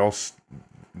then they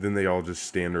all just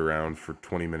stand around for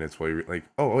 20 minutes while you're like,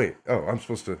 oh wait, oh I'm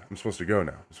supposed to go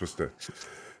now. I'm supposed to.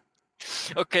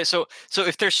 Okay, so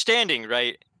if they're standing,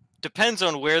 right, depends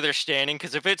on where they're standing.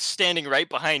 Because if it's standing right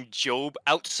behind Job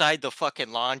outside the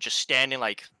fucking lawn, just standing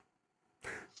like,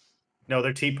 No,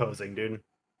 they're T-posing, dude.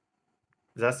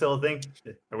 Is that still a thing?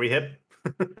 Are we hip?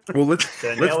 Well, let's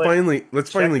Did I nail it?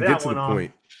 finally that get to one the off.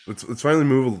 point. Let's finally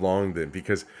move along then,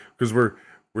 because we're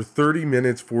 30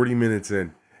 minutes, 40 minutes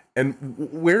in, and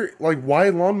where, like, why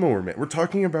Lawnmower Man? We're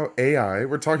talking about AI.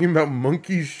 We're talking about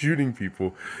monkeys shooting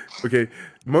people. Okay,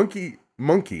 monkey,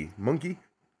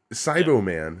 Cybo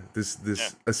Man. This Yeah.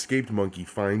 escaped monkey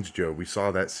finds Joe. We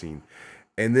saw that scene,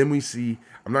 and then we see.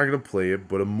 I'm not gonna play it,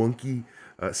 but a monkey,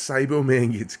 Cybo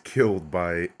Man gets killed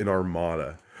by an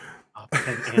armada.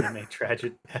 An anime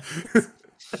tragic death.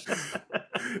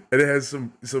 And it has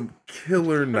some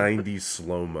killer 90s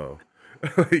slow-mo.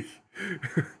 Like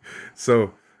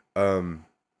so And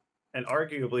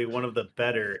arguably one of the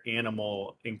better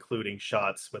animal including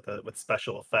shots with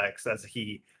special effects as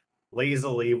he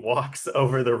lazily walks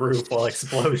over the roof while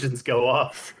explosions go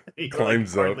off. He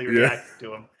Climbs up, hardly yeah. reacts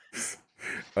to him.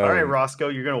 All right, um, Roscoe,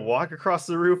 you're gonna walk across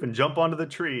the roof and jump onto the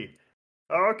tree.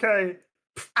 Okay.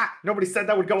 Nobody said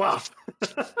that would go off.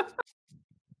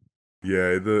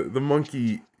 Yeah, the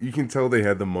monkey. You can tell they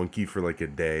had the monkey for like a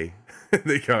day.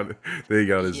 they got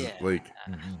his Yeah. like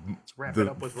Let's wrap the it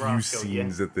up with few Roscoe.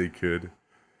 scenes that they could.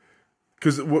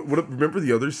 Because what remember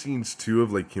the other scenes too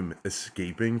of like him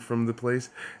escaping from the place,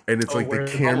 and it's like the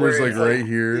camera's like right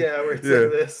here. Yeah, where it's Yeah.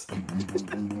 like this.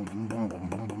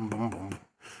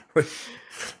 Like,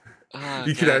 Oh,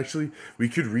 you could God. actually, we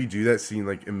could redo that scene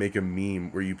like and make a meme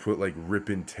where you put like rip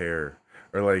and tear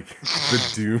or like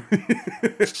the doom.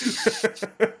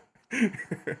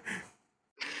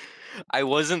 I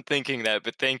wasn't thinking that,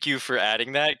 but thank you for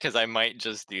adding that because I might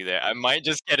just do that. I might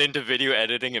just get into video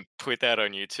editing and put that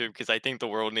on YouTube because I think the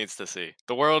world needs to see.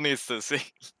 The world needs to see.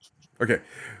 Okay,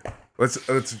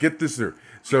 let's get this through.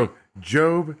 So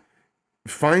Job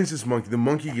finds this monkey. The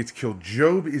monkey gets killed.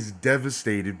 Job is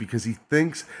devastated because he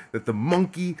thinks that the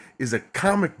monkey is a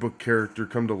comic book character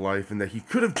come to life and that he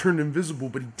could have turned invisible,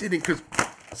 but he didn't because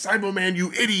Cyberman,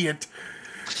 you idiot.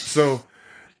 So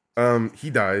he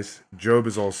dies. Job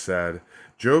is all sad.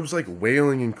 Job's like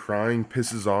wailing and crying,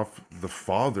 pisses off the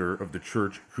father of the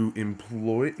church who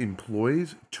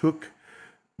took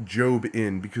Job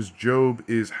in because Job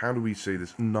is, how do we say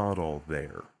this, not all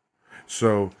there.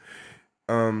 So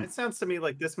It sounds to me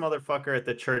like this motherfucker at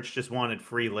the church just wanted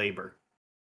free labor.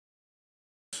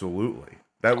 absolutely.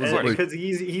 That was And like, because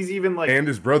he's even like, and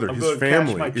his brother, I'm his going to cash my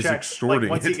family is checks. extorting Like,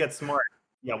 once he it. gets smart.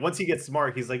 Yeah, once he gets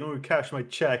smart, he's like, I'm going to cash my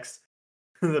checks.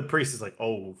 The priest is like,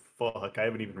 oh, fuck, I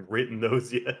haven't even written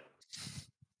those yet.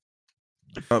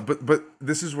 But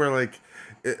this is where like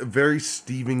a very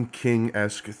Stephen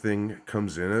King-esque thing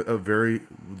comes in, a very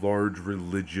large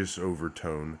religious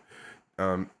overtone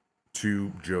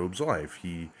to Job's life.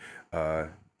 He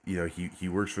he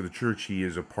works for the church. He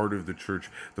is a part of the church.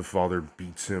 The father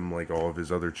beats him like all of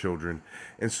his other children,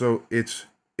 and so it's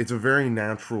a very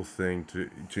natural thing to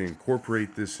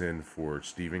incorporate this in for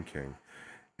Stephen King,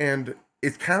 and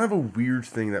it's kind of a weird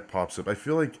thing that pops up. I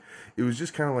feel like it was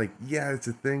just kind of like, yeah, it's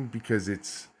a thing because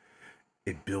it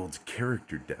builds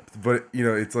character depth, but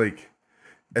it's like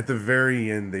at the very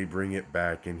end they bring it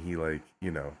back and he like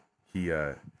he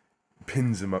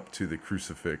pins him up to the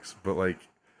crucifix, but like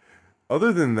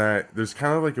other than that, there's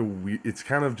kind of like a weird, it's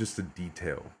kind of just a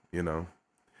detail,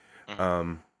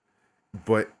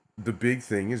 but the big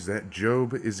thing is that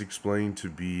Job is explained to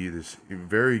be this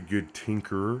very good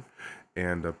tinkerer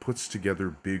and puts together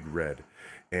Big Red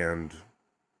and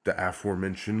the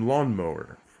aforementioned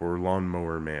lawnmower for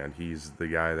Lawnmower Man. He's the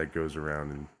guy that goes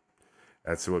around and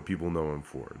that's what people know him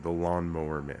for, the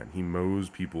Lawnmower Man. He mows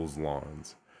people's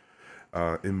lawns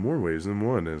in more ways than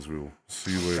one, as we'll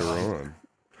see later on.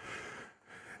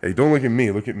 Hey, don't look at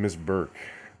me. Look at Miss Burke.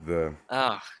 Oh,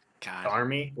 God.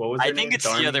 Darmy? What was her I name? think it's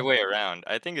the other Darmy? way around.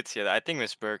 I think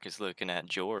Miss Burke is looking at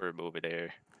Jorb over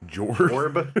there. Jorv.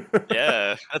 Orb?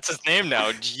 Yeah, that's his name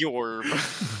now, Jorb.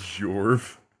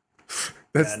 Jorv.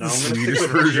 That's Yeah, the no, I'm gonna stick Swedish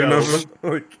with version of Job.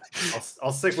 him. Like,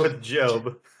 I'll stick with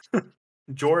Job.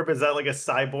 Jorb, is that like a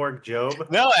cyborg Job?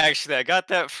 No, actually, I got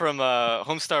that from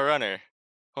Homestar Runner.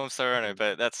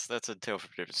 But that's a tale for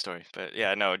a different story. But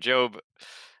yeah, no, Job.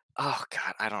 Oh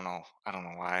God, I don't know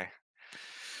why.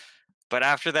 But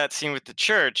after that scene with the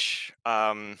church,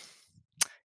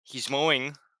 he's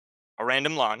mowing a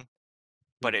random lawn,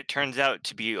 but it turns out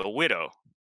to be a widow.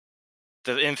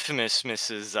 The infamous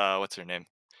Mrs. What's her name?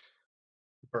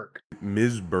 Burke.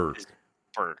 Ms. Burke.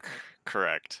 Burke,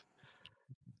 correct.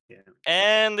 Yeah.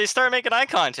 And they start making eye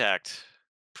contact,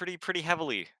 pretty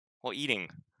heavily while eating.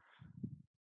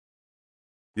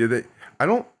 Yeah,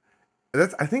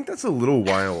 I think that's a little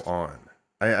while on.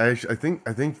 I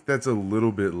think that's a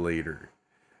little bit later,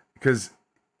 because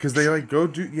they like go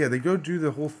do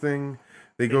the whole thing.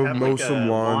 They go have mow like some a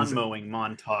lawns. lawn mowing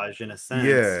montage in a sense.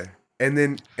 Yeah, and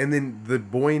then the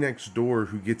boy next door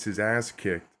who gets his ass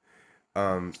kicked,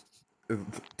 the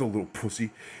little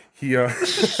pussy, he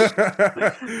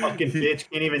Fucking bitch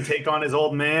can't even take on his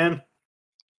old man.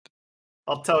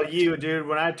 I'll tell you, dude,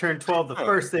 when I turned 12, the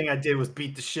first thing I did was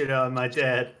beat the shit out of my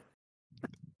dad.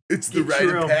 it's the Get rite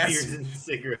your of own beers passage. and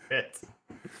cigarettes.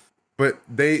 But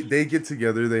they get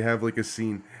together. They have like a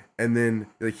scene, and then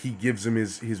like he gives him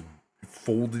his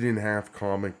folded in half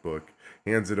comic book,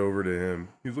 hands it over to him.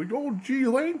 He's like, "Oh, gee,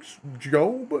 thanks,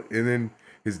 Job." And then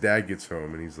his dad gets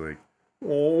home, and he's like,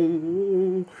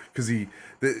 "Oh," because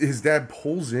his dad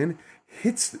pulls in,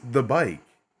 hits the bike,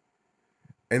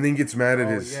 and then gets mad at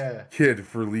his kid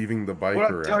for leaving the bike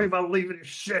What around. I'm telling you about leaving your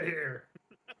shit here.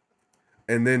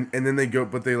 And then they go,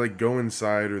 but they like go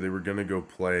inside, or they were gonna go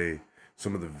play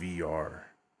some of the VR.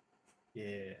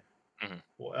 Yeah.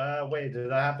 Mhm. Wait, did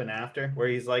that happen after? Where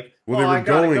he's like, Well, oh, they were I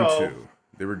gotta going go. to.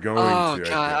 They were going Oh to.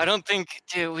 God, I think. don't think,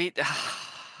 dude.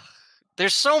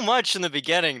 there's so much in the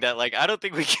beginning that like I don't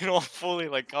think we can all fully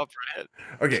like comprehend.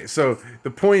 Okay, so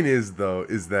the point is though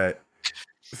is that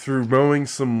through mowing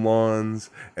some lawns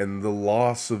and the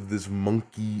loss of this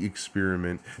monkey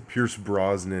experiment, Pierce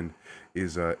Brosnan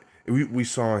is we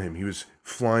saw him. He was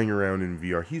flying around in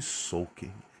VR. He's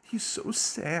sulking. He's so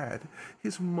sad.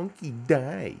 His monkey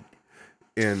died.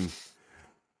 And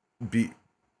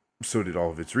so did all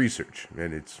of its research.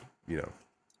 And it's,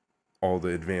 all the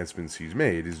advancements he's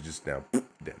made is just now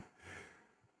dead.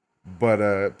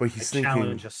 But he's thinking,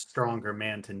 challenge a stronger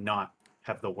man to not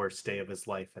have the worst day of his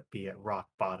life and be at rock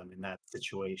bottom in that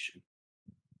situation.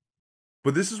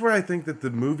 But this is where I think that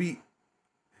this movie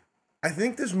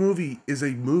is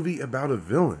a movie about a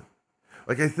villain.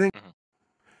 Like, I think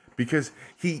because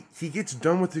he gets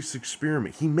done with this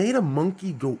experiment. He made a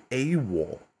monkey go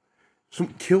AWOL.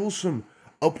 Kill some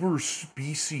upper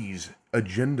species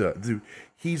agenda. Dude,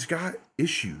 he's got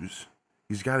issues.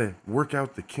 He's got to work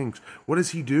out the kinks. What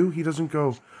does he do? He doesn't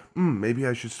go, maybe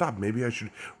I should stop. Maybe I should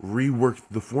rework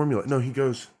the formula. No, he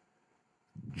goes,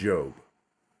 Job,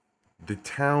 the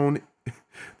town,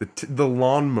 the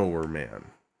lawnmower man.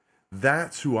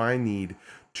 That's who I need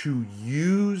to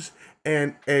use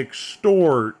and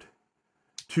extort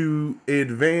to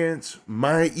advance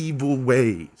my evil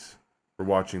ways. We're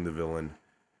watching the villain.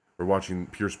 We're watching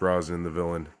Pierce Brosnan, the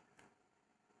villain,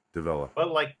 develop.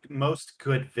 But like most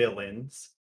good villains,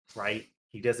 right?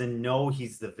 He doesn't know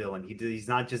he's the villain. He's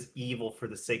not just evil for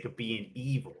the sake of being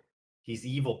evil. He's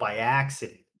evil by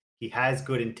accident. He has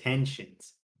good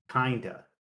intentions, kinda.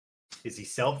 Is he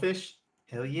selfish?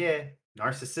 Hell yeah.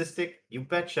 Narcissistic? You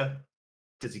betcha.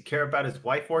 Does he care about his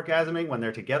wife orgasming when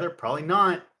they're together? Probably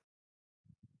not.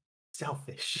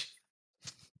 Selfish.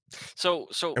 So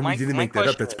And my, we didn't my make that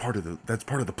up. question That's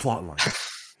part of the plot line.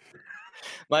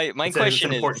 my It's an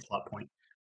question is important plot point.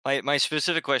 my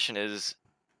specific question is,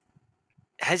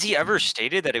 has he ever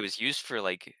stated that it was used for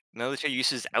like military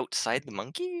uses outside the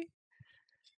monkey?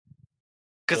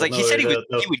 Because Well, like he no, said he would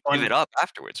give fun- it up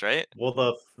afterwards, right?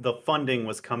 Well, the funding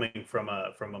was coming from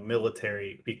a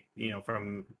military,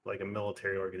 from like a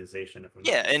military organization. If I'm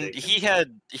not Yeah, and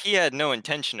mistaken. he had no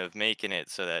intention of making it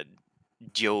so that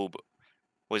Job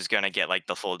was gonna get like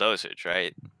the full dosage,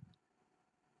 right?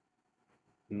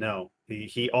 No,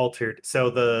 he altered. So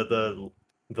the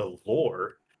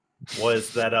lore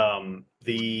was that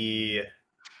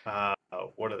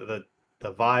what are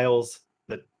the vials,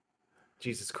 the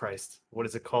Jesus Christ, what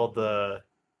is it called, the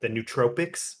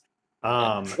nootropics,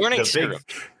 Morning the syrup.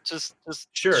 big Just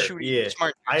sure shooty, yeah.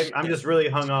 smart. I'm just really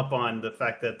hung up on the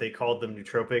fact that they called them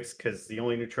nootropics because the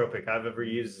only nootropic I've ever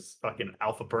used is fucking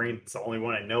Alpha Brain. It's the only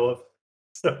one I know of.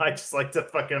 So I just like to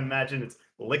fucking imagine it's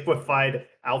liquefied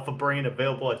Alpha Brain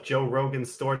available at Joe Rogan's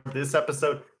store this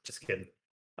episode. Just kidding.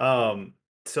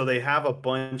 So they have a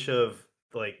bunch of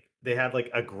they had like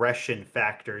aggression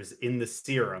factors in the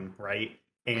serum, right?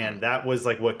 And that was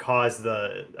like what caused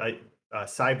the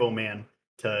Cyboman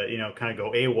to kind of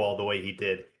go AWOL the way he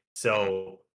did.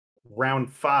 So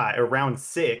round 5 or round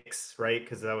 6, right?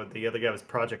 Because the other guy was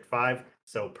Project 5.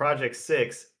 So Project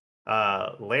 6,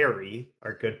 Larry,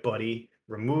 our good buddy,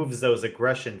 removes those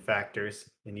aggression factors,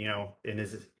 and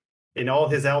in all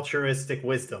his altruistic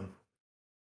wisdom,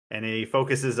 and he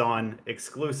focuses on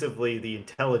exclusively the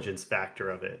intelligence factor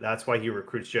of it. That's why he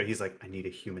recruits Joe. He's like, I need a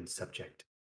human subject,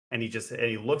 and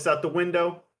he looks out the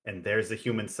window, and there's the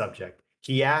human subject.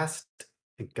 He asked,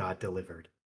 and God delivered.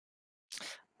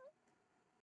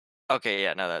 Okay,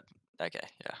 yeah, no, okay,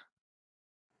 yeah.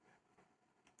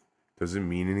 Does it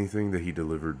mean anything that he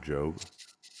delivered Job?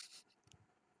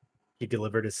 He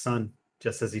delivered his son,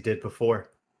 just as he did before.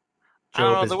 I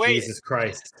don't know, Job the is way- Jesus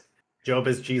Christ. Job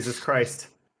is Jesus Christ.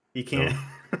 He can't.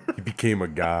 He became a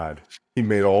god. He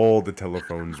made all the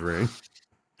telephones ring.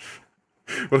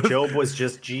 Job was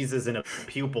just Jesus in a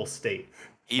pupil state.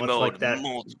 He Much mowed like that.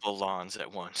 multiple lawns at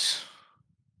once,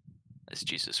 as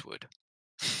Jesus would.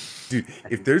 Dude,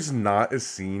 if there's not a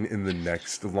scene in the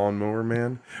next Lawnmower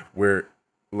Man where,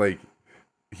 like,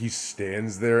 he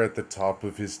stands there at the top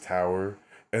of his tower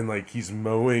and, like, he's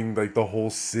mowing, like, the whole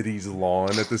city's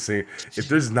lawn at the same... If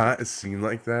there's not a scene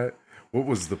like that, what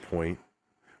was the point?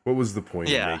 What was the point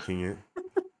Yeah. of making it?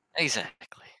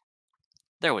 Exactly.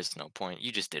 There was no point.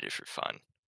 You just did it for fun.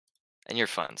 And your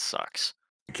fun sucks.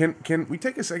 Can we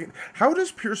take a second? How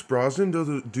does Pierce Brosnan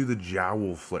do the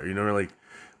jowl flare? You know, like,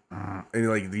 and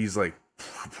like these like.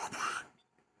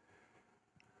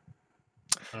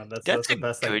 That's That's the a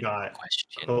best I good got.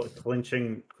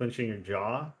 question. Clenching your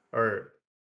jaw, or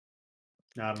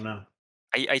I don't know.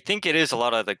 I think it is a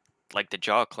lot of the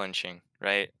jaw clenching,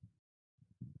 right?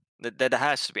 That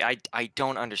has to be. I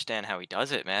don't understand how he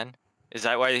does it, man. Is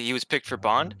that why he was picked for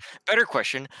Bond? Better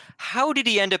question: how did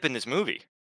he end up in this movie?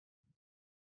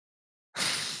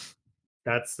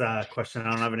 That's a question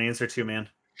I don't have an answer to, man.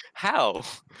 How?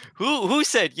 Who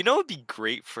said? You know, it'd be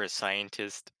great for a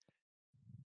scientist.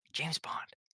 James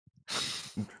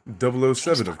Bond.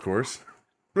 007, of course.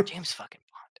 James fucking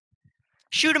Bond.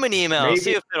 Shoot him an email.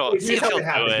 See if it'll. See Here's if how he'll it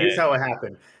happened. do Here's it. how it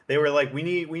happened. They were like, we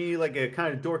need like a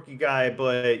kind of dorky guy,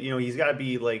 but he's got to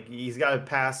be like, he's got to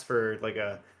pass for like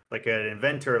an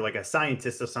inventor, like a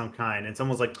scientist of some kind. And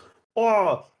someone's like,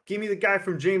 oh, give me the guy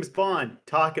from James Bond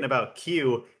talking about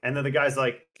Q. And then the guy's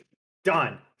like,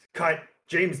 done, cut.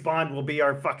 James Bond will be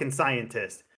our fucking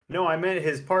scientist. No, I meant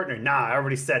his partner. Nah, I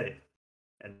already said it.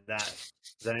 And does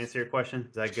that answer your question?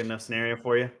 Is that a good enough scenario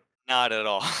for you? Not at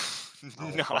all. Oh,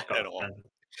 Not fuck at off, all. then.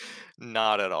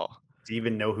 Not at all. Do you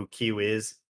even know who Q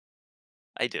is?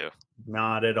 I do.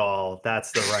 Not at all.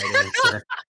 That's the right answer.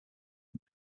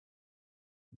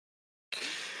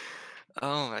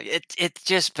 Oh my! It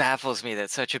just baffles me that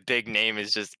such a big name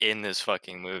is just in this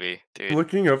fucking movie, dude. I'm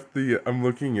looking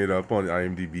it up on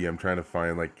IMDb. I'm trying to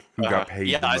find like who got paid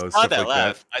Yeah, the I most, saw stuff that like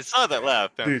laugh. I saw that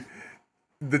laugh. that. Dude,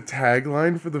 the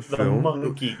tagline for the The film.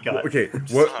 monkey got Okay,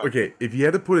 first. what? Okay, if you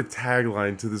had to put a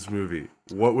tagline to this movie,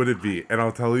 what would it be? And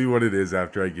I'll tell you what it is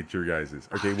after I get your guys's.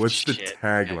 Okay, what's the Shit.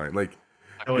 tagline? Like,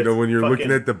 Oh, you know, it's when you're looking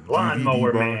fucking at the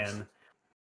lawnmower DVD box. man.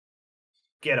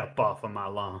 Get up off of my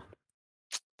lawn.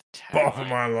 Off of Tagline.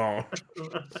 my lawn.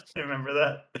 Remember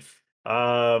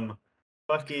that?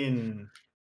 Fucking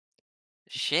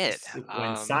Shit.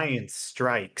 when science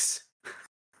strikes.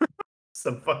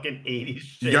 Some fucking 80s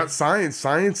shit. You got science.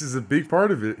 Science is a big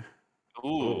part of it. Ooh,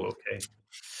 Ooh. okay.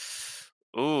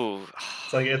 Ooh.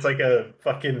 It's like a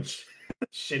fucking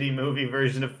shitty movie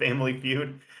version of Family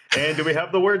Feud. And do we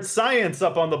have the word science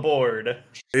up on the board?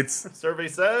 It's Survey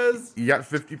says. you got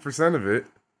 50% of it.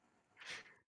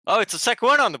 Oh, it's the second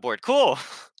one on the board. Cool.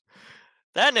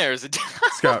 That narrows it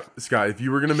down. Scott, if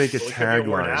you were gonna make a Well, it could be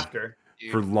a word tagline after.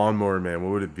 for Lawnmower Man,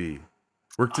 what would it be?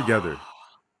 Work together.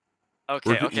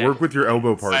 Okay. Okay. Work with your elbow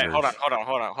All right, partners.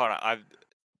 hold on. I've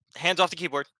hands off the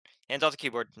keyboard. Hands off the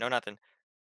keyboard. No nothing.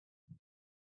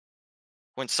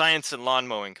 When science and lawn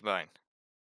mowing combine.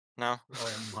 No.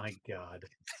 Oh my god.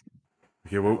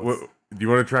 Okay, what do you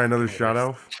want to try another shot,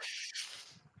 Alf?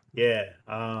 Yeah.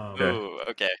 Ooh.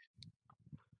 Okay.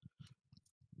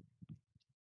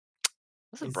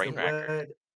 This is a brain racker.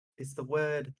 Is the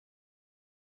word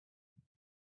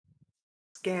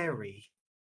scary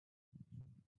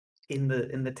in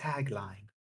the tagline?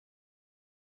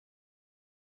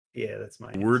 Yeah, that's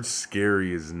my The word answer.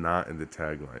 scary is not in the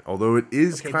tagline, although it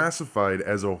is Okay, but- classified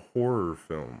as a horror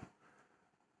film.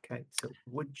 Okay, so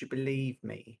would you believe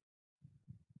me?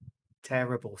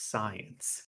 Terrible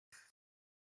science.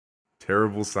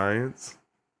 Terrible science?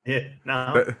 Yeah,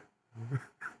 no. That-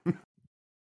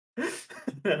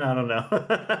 I don't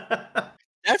know.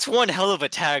 That's one hell of a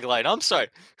tagline. I'm sorry.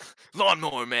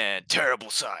 Lawnmower Man, terrible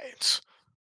science.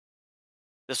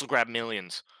 This will grab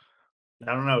millions.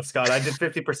 I don't know, Scott. I did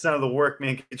 50% of the work,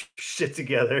 man. Get your shit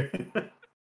together.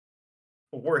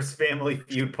 Worst Family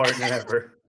Feud partner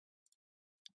ever.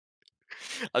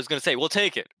 I was gonna say, we'll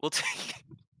take it. We'll take it.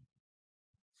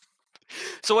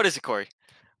 So what is it, Corey?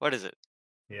 What is it?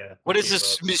 Yeah. What I is gave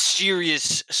this up.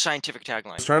 mysterious scientific I was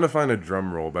tagline? trying to find a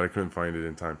drum roll, but I couldn't find it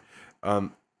in time.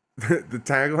 The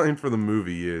tagline for the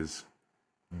movie is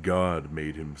God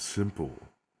made him simple.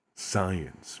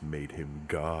 Science made him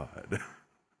God.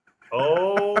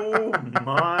 Oh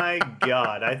my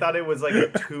god. I thought it was like a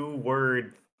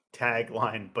 2-word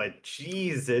tagline, but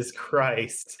Jesus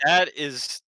Christ. That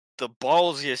is the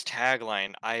ballsiest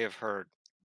tagline I have heard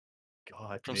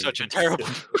God. from made such a him terrible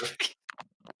simple. movie.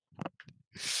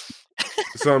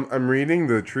 So I'm reading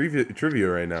the trivia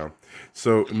right now.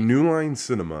 So New Line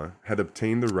Cinema had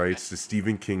obtained the rights to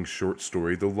Stephen King's short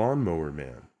story The Lawnmower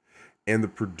Man. And the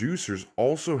producers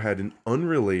also had an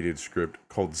unrelated script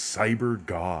called Cyber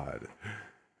God.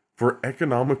 For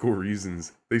economical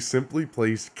reasons, they simply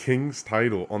placed King's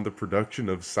title on the production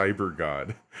of Cyber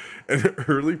God, an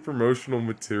early promotional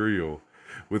material.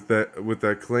 With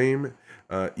that claim,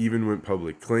 even went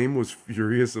public. Claim was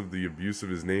furious of the abuse of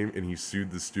his name, and he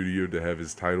sued the studio to have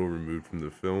his title removed from the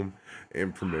film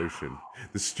and promotion.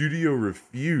 The studio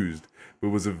refused, but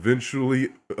was eventually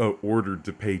ordered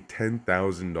to pay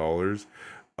 $10,000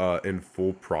 in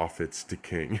full profits to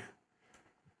King.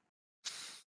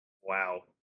 Wow.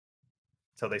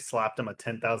 So they slapped him a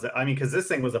 10,000. I mean, because this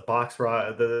thing was a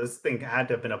this thing had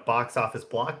to have been a box office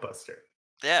blockbuster.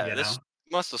 Yeah, You this know?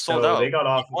 must have sold So out. they got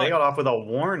off. Won. They got off with a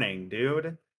warning,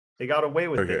 dude. They got away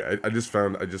with it. Okay, I just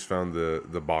found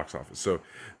the box office. So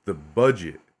the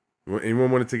budget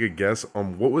Anyone want to take a guess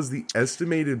on what was the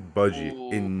estimated budget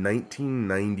Ooh. in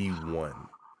 1991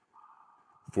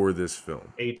 for this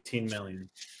film? 18 million.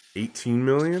 18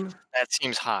 million? That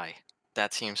seems high.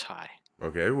 That seems high.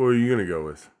 Okay, what are you gonna go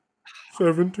with?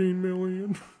 17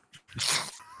 million.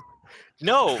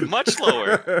 No, much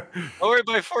lower. Lower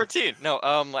by 14. No,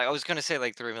 like I was gonna say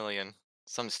like 3 million.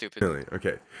 Some stupid. Million.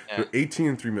 Okay, Yeah. so 18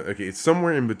 and 3 million. Okay, it's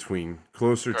somewhere in between,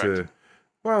 closer to, Correct.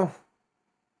 well,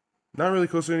 not really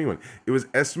close to anyone. It was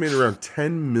estimated around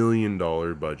 $10 million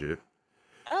budget.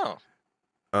 Oh.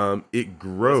 It It's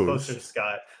closer to grossed.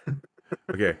 Scott.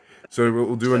 Okay, so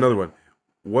we'll do another one.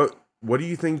 What do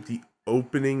you think the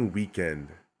opening weekend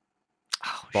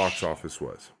Oh, box shit. office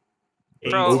was?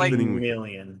 Bro, like- 18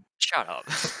 million. Shut up.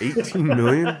 18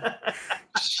 million?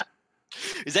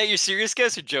 Is that your serious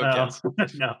guess or joke No,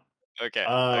 guess? no. Okay.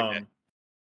 Okay.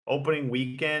 Opening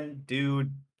weekend,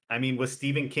 dude. I mean, was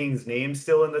Stephen King's name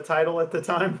still in the title at the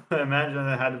time? I imagine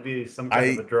that had to be some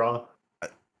kind of a draw.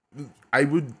 I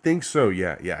would think so.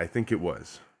 Yeah, I think it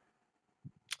was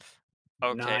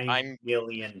Okay. $9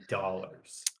 million.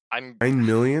 I'm 9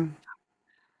 million.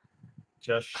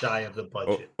 Just shy of the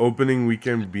budget. Opening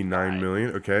weekend would be 9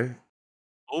 million. Okay,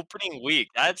 opening week.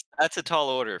 That's a tall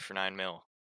order for 9 mil.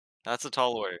 That's a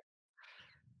tall order.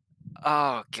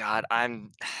 Oh god,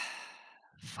 I'm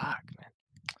fuck, man.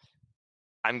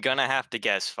 I'm gonna have to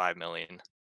guess 5 million.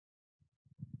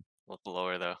 A little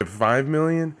lower though. 5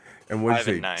 million. And what did 5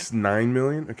 you and say? 9. It's 9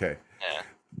 million. Okay. Yeah.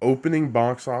 Opening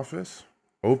box office.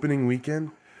 Opening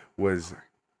weekend was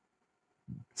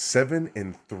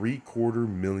 $7.75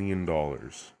 million.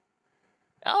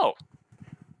 Oh,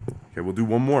 Okay, we'll do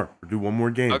one more. We'll do one more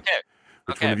game. okay.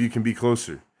 Which okay. one of you can be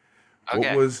closer? Okay.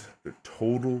 What was the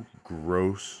total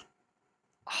gross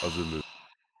of the movie?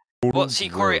 Total Well, see,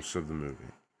 Corey, gross of the movie.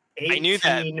 I knew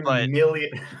that, 18 but-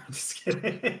 million. Just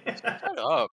kidding. Shut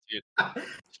up, dude. Shut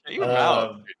your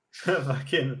mouth.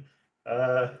 Fucking.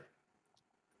 I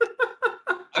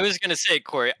was gonna say,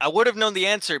 Corey, I would have known the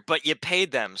answer, but you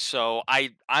paid them, so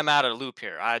I'm out of the loop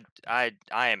here. I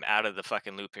am out of the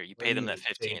fucking loop here. You paid them that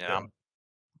 15, and I'm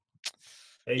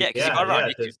Hey, yeah, 'cause you got it on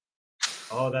YouTube. there's-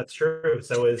 Oh, that's true.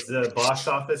 So is the box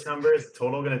office numbers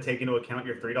total going to take into account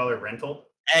your $3 rental?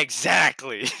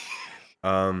 exactly.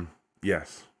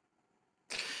 Yes.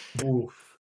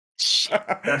 Oof. Shit.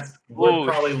 We're Oof.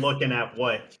 probably looking at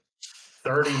what,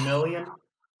 30 million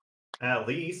at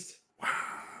least.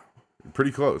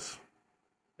 Pretty close.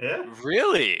 Yeah.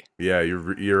 Really? Yeah,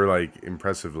 you're like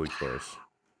impressively close.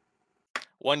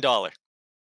 $1.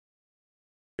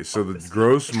 So the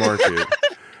gross market.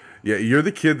 Yeah, you're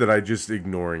the kid that I just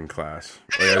ignore in class.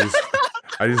 Like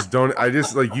I just don't. I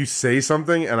just like you say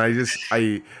something, and I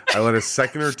let a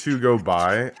second or two go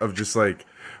by of just like,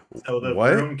 So the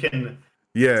what? room can.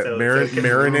 Yeah, so marinate can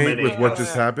with what ruminate.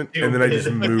 just happened, and then I just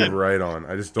Stupid. move right on.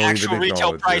 I just don't Actual even retail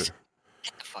acknowledge price. it.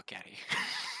 Get the fuck out of here.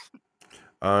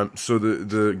 So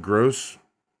the gross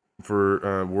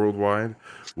for worldwide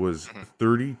was Mhm.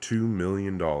 $32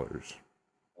 million.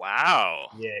 Wow.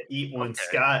 Yeah, eat one, Okay.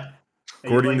 Scott. How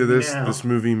you According to like me this, now? this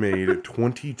movie made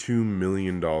 $22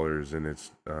 million in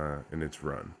its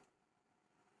run.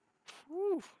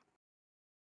 Whew.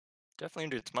 Definitely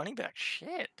into its money back.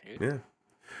 Shit, dude. Yeah.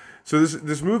 So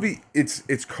this movie,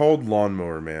 it's called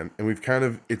Lawnmower Man, and we've kind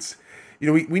of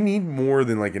we need more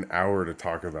than like an hour to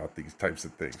talk about these types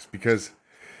of things, because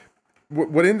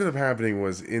what ended up happening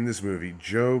was, in this movie,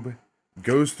 Job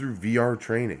goes through VR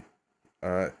training.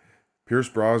 Pierce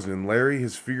Brosnan, Larry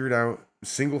has figured out,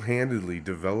 single-handedly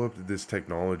developed this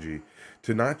technology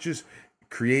to not just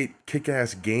create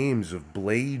kick-ass games of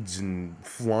blades and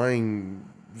flying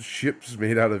ships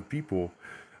made out of people.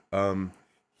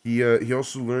 He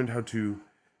also learned how to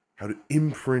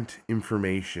imprint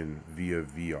information via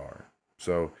VR.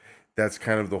 So that's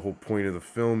kind of the whole point of the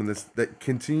film, and that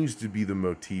continues to be the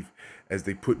motif as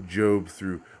they put Job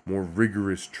through more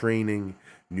rigorous training,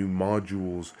 new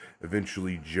modules.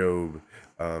 Eventually, Job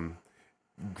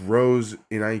grows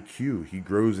in IQ, he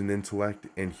grows in intellect,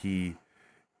 and he,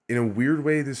 in a weird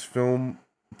way, this film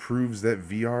proves that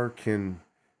VR can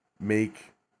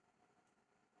make,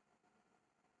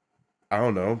 I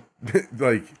don't know,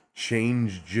 like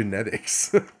change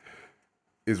genetics.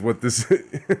 Is what this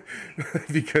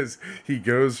because he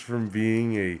goes from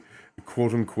being a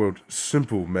quote unquote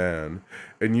simple man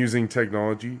and using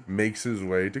technology makes his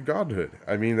way to godhood.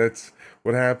 I mean, that's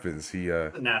what happens. He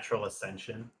The natural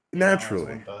ascension.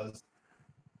 Naturally. As one does.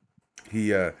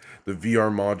 the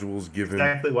VR modules give him.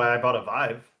 Exactly why I bought a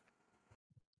Vive.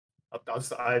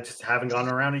 I just haven't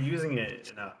gotten around to using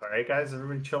it enough. All right, guys,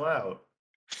 everybody, chill out.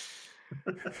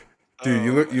 Dude,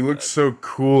 you Oh look my God. so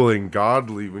cool and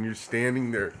godly when you're standing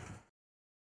there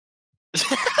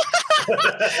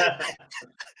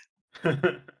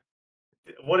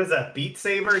What is that, Beat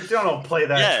Saber? Don't play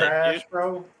that Yeah, trash, dude.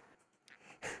 bro.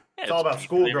 Yeah, It's all about Beat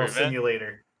Schoolgirl Saber, man.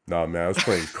 Simulator. Nah, man, I was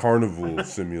playing Carnival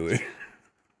Simulator.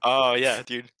 Oh yeah,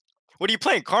 dude. What are you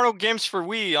playing? Carnal games for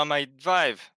Wii on my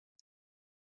Vive.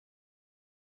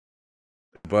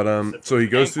 But so he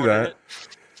goes through that.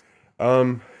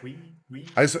 We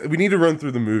We need to run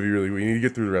through the movie really. We need to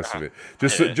get through the rest of it.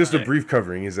 Just Yeah, just a yeah. brief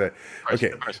covering is that course,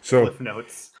 okay? of course. So Cliff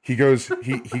Notes. he goes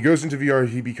into VR.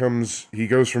 He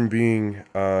goes from being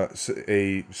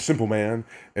a simple man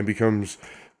and becomes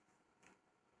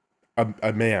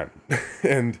a man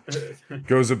and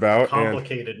goes about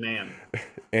Complicated man.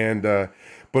 and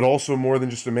but also more than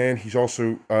just a man. He's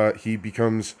also he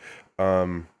becomes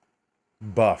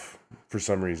buff for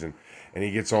some reason, and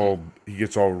he gets all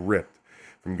ripped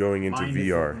from going into Mind is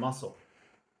VR. the muscle.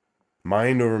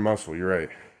 Mind over muscle. You're right.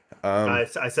 I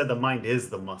said the mind is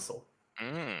the muscle.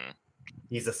 Mm.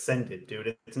 He's ascended,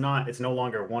 dude. It's not. It's no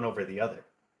longer one over the other.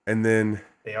 And then,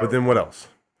 They are but then what else?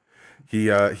 He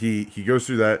goes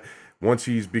through that. Once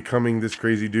he's becoming this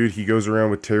crazy dude, he goes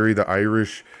around with Terry, the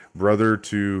Irish brother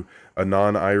to a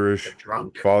non-Irish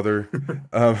drunk father.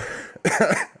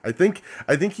 I think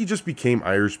he just became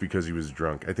Irish because he was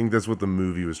drunk. I think that's what the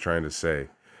movie was trying to say.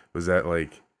 Was that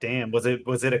like? Damn, was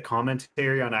it a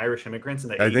commentary on Irish immigrants in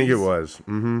the 80s? I think it was.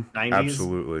 90s?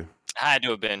 Absolutely. Had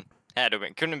to have been.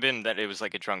 Couldn't have been that it was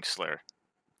like a drunk slur.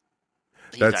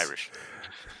 He's That's- Irish.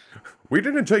 We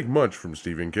didn't take much from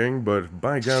Stephen King, but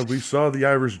by God, we saw the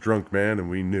Irish drunk man, and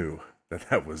we knew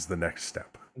that was the next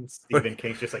step. And Stephen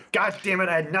King's just like, God damn it,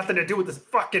 I had nothing to do with this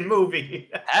fucking movie.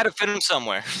 Had to fit him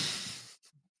somewhere.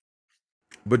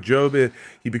 But Job,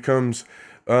 he becomes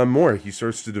more. He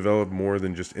starts to develop more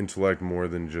than just intellect, more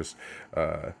than just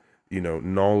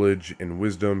knowledge and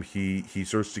wisdom. He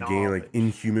starts to gain like Knowledge.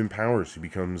 inhuman powers. He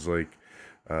becomes like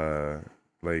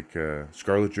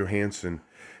Scarlett Johansson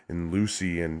and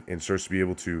Lucy, and starts to be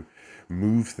able to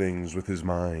move things with his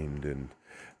mind and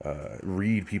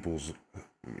read people's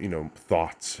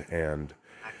thoughts and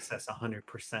Access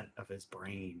 100% of his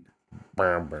brain.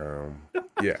 bam, bam.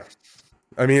 Yeah.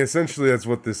 I mean, essentially that's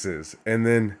what this is. And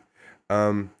then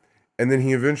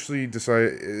he eventually there's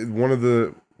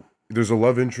a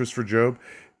love interest for Job.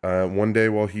 One day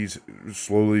while he's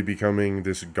slowly becoming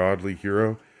this godly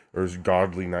hero, or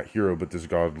godly, not hero, but this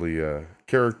godly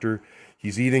character,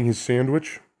 he's eating his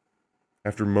sandwich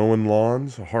after mowing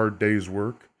lawns, a hard day's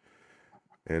work.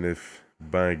 And if,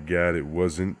 by God, it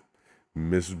wasn't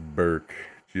Miss Burke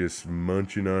just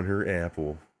munching on her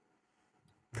apple,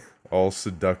 all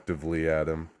seductively at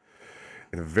him,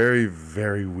 in a very,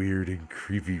 very weird and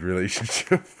creepy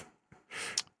relationship.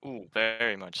 Ooh,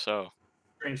 very much so.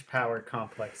 Strange power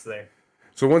complex there.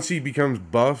 So once he becomes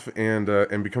buff and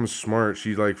becomes smart,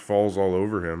 she like falls all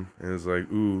over him and is like,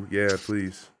 "Ooh, yeah,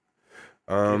 please."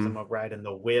 Gives him a ride in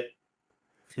the whip,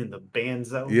 in the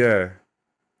banzo. Yeah.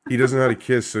 He doesn't know how to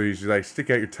kiss, so he's like, "Stick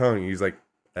out your tongue." And he's like,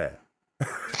 "Eh."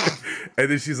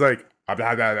 And then she's like, "Ah,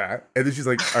 blah, blah, blah." And then she's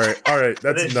like, all right,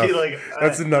 that's And then enough. she, like,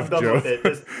 That's I'm enough, done Joe. with it.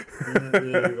 Just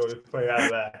go play out of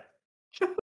that.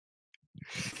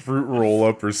 Fruit roll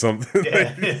up or something.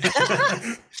 Yeah.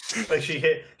 Like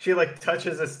she like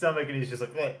touches his stomach and he's just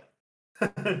like, what?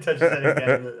 Touches it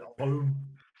again. Boom.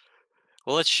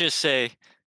 Well, let's just say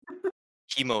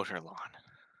he mowed her lawn.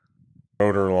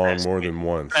 Mowed her lawn Best more way- than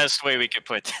once. Best way we could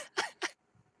put that.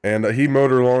 And he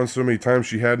mowed her lawn so many times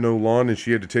she had no lawn, and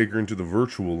she had to take her into the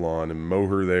virtual lawn and mow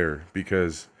her there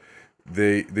because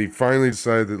they finally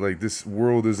decided that like this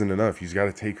world isn't enough. He's got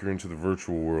to take her into the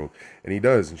virtual world, and he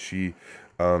does, and she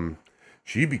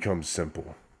becomes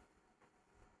simple.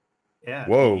 Yeah.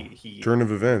 Whoa! He Turn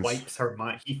of events. wipes her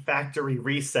mind. He factory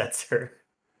resets her.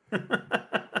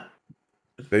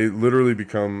 They literally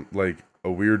become like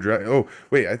a weird Oh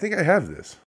wait, I think I have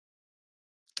this.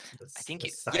 I think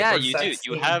The yeah, cyber you do. sex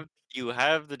You scene. have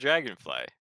the dragonfly.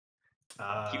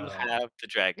 You have the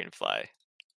dragonfly.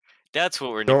 That's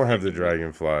what we're Don't have the naming it.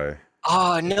 dragonfly.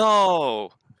 Oh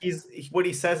no! What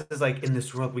he says is like, in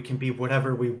this world we can be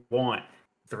whatever we want.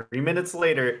 3 minutes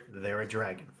later, they're a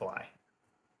dragonfly.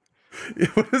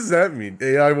 What does that mean?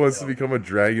 AI wants to No. become a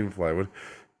dragonfly.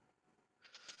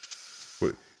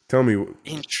 What? Tell me.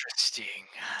 Interesting.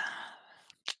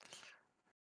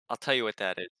 I'll tell you what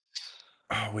that is.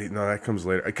 Oh wait, no, that comes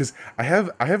later. Because I have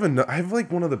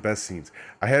like one of the best scenes.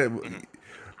 I had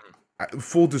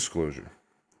full disclosure.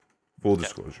 Full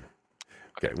disclosure.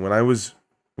 Okay, when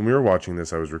we were watching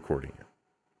this, I was recording it.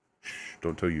 Shh,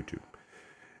 don't tell YouTube.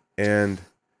 And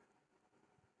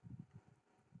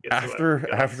Guess what? Guns,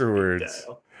 afterwards, big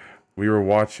dial. we were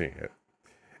watching it,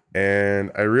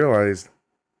 and I realized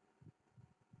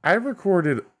I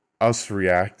recorded us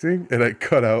reacting, and I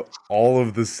cut out all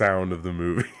of the sound of the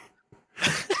movie.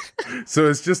 So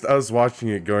it's just us watching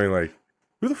it going like,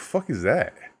 who the fuck is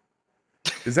that?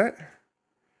 Is that...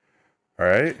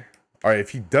 Alright? Alright,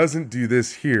 if he doesn't do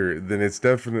this here, then it's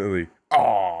definitely...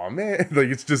 Oh man. Like,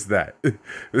 it's just that.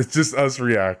 It's just us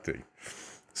reacting.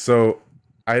 So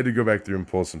I had to go back through and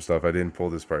pull some stuff. I didn't pull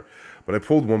this part. But I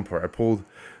pulled one part. I pulled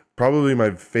probably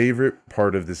my favorite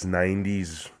part of this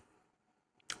 90s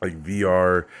like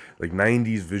VR, like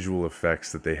 90s visual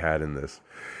effects that they had in this.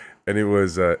 And it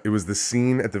was the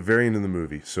scene at the very end of the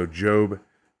movie. So Job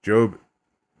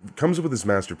comes up with this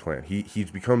master plan. He's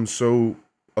become so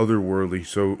otherworldly,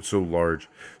 so large,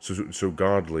 so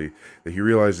godly, that he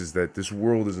realizes that this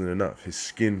world isn't enough. His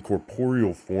skin,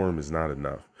 corporeal form is not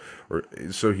enough. Or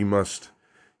so he must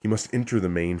enter the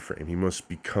mainframe. He must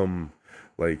become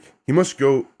he must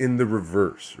go in the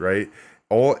reverse, right?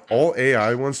 All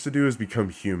AI wants to do is become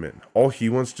human. All he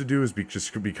wants to do is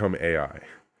just become AI,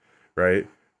 right?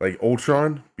 Like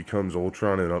Ultron becomes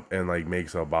Ultron and like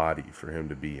makes a body for him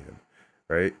to be in,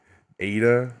 right?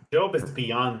 Ada, Job is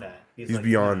beyond that. He's like,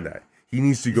 beyond that. He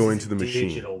needs to go into the machine.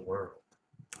 Digital world.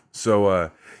 So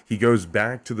he goes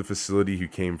back to the facility he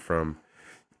came from,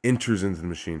 enters into the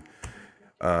machine,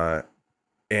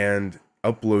 and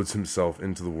uploads himself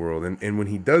into the world. And when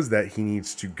he does that, he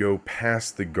needs to go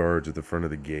past the guards at the front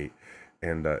of the gate.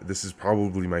 And this is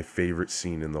probably my favorite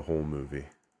scene in the whole movie.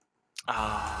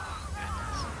 Oh,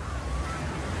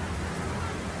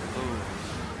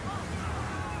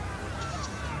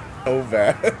 So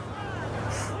bad.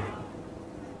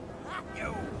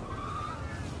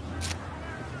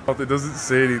 It doesn't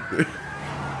say anything.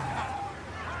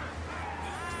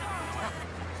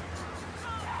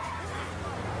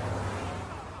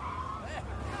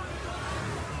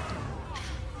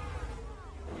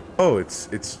 Oh,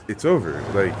 it's over.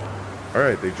 Like, all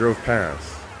right, they drove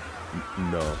past.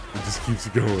 No, it just keeps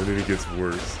going and it gets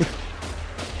worse.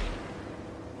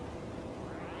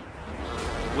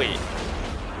 wait.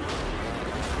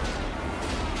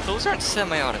 Those aren't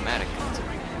semi-automatic guns.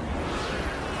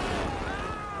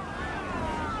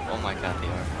 Oh my god, they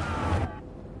are.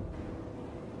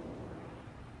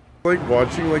 Like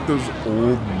watching like those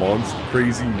old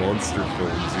crazy monster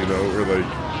films, you know, or like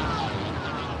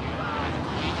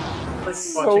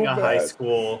watching a high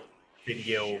school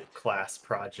video class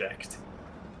project.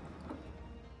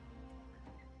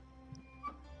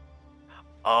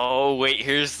 Oh wait,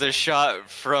 here's the shot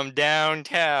from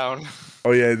downtown.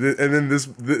 Oh yeah, and then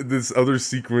this other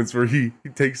sequence where he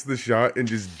takes the shot and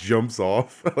just jumps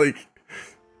off, like.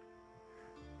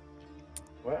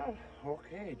 Well,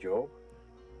 okay, Job.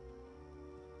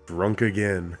 Drunk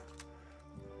again.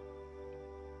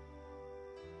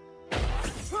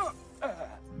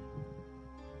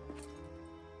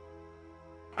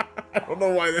 I don't know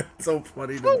why that's so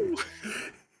funny to me.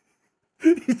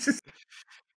 He just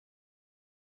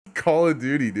Call of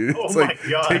Duty, dude. Oh it's my like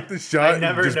god! take the shot. I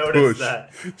never and just noticed push.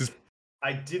 that. Just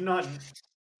I did not,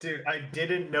 dude. I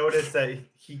didn't notice that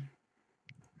he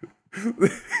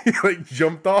he like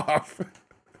jumped off.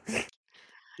 Dude,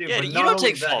 Yeah, but you not don't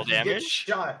only take that, fall he gets damage.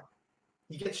 shot.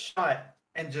 He gets shot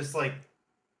and just like,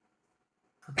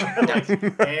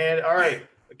 and all right,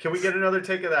 can we get another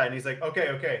take of that? And he's like,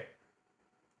 okay.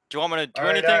 Do you want me to do All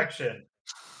right, anything? action.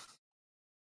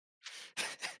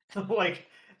 Like,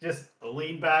 just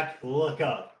lean back, look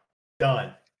up.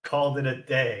 Done. Called it a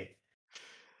day.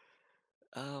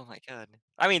 Oh my god.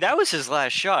 I mean, that was his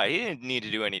last shot. He didn't need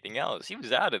to do anything else. He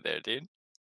was out of there, dude.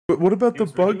 But what about He the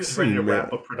was, he bug was ready to scene,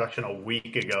 wrap man? up production a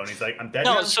week ago, and he's like, I'm dead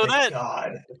No, now? so Thank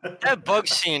God. That bug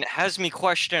scene has me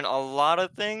question a lot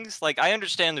of things. Like, I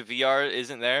understand the VR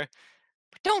isn't there,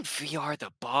 but don't VR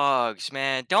the bugs,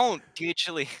 man. Don't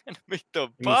digitally animate the You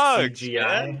mean bugs, CGI?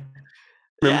 man.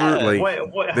 Remember, Yeah.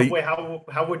 like they- Wait,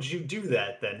 how would you do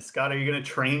that then, Scott? Are you gonna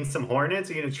train some hornets?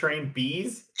 Are you gonna train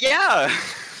bees? Yeah.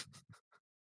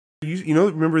 you know,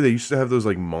 remember they used to have those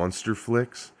like monster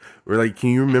flicks, where like,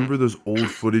 can you remember those old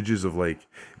footages of like,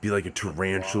 be like a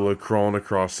tarantula crawling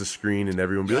across the screen and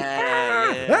everyone be like,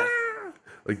 Yeah.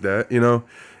 like that, you know?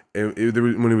 And there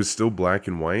was, when it was still black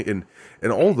and white, and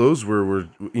all those were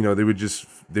you know, they would just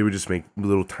make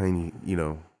little tiny, you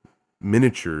know,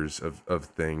 miniatures of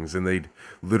things, and they'd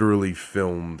literally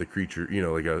film the creature, you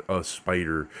know, like a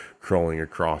spider crawling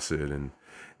across it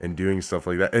and doing stuff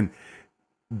like that. And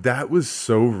that was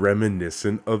so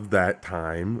reminiscent of that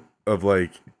time of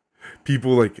like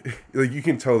people like you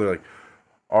can tell they're like,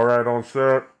 all right, on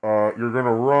set, you're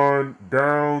gonna run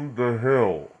down the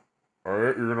hill. All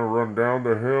right, you're gonna run down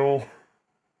the hill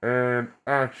and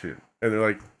action. And they're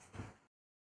like,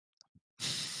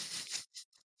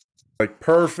 Like,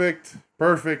 perfect.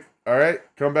 All right,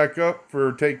 come back up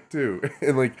for take 2.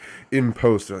 And like in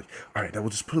post, they're like, all right, now we'll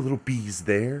just put a little bees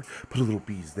there, put a little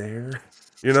bees there.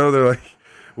 You know, they're like,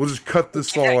 we'll just cut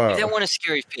this all out. Give that one a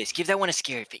scary face. Give that one a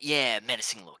scary face. Yeah,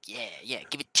 menacing look. Yeah.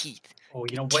 Give it teeth. Oh,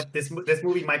 you know what? This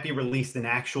movie might be released in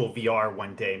actual VR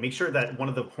one day. Make sure that one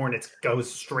of the Hornets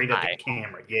goes straight at the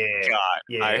camera. Yeah. God,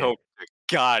 Yeah. I hope to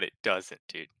God it doesn't,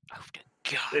 dude. I hope to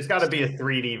God. There's got to be a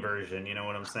 3D version. You know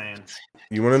what I'm saying?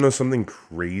 You want to know something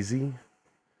crazy?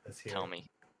 Let's hear Tell it. me.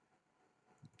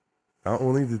 Not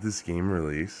only did this game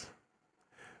release,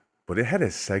 but it had a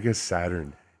Sega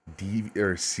Saturn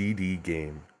CD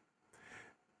game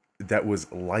that was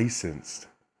licensed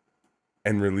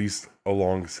and released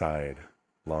alongside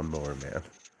Lawnmower Man.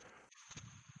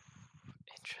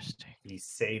 Interesting. He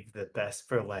saved the best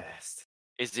for last.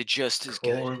 Is it just as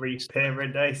good? Corey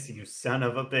Paradise, you son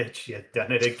of a bitch! You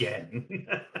done it again.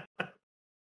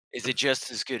 Is it just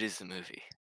as good as the movie?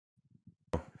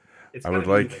 It's I gotta would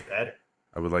be like- even better.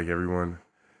 I would like everyone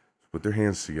to put their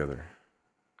hands together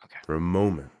Okay. for a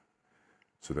moment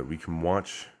so that we can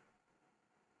watch,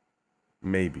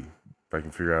 maybe, if I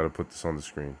can figure out how to put this on the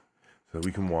screen, so that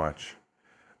we can watch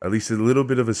at least a little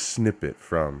bit of a snippet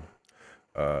from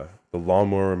the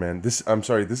Lawnmower Man. This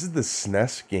is the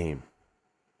SNES game.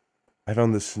 I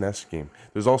found the SNES game.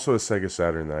 There's also a Sega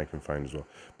Saturn that I can find as well.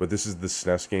 But this is the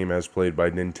SNES game as played by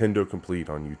Nintendo Complete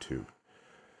on YouTube.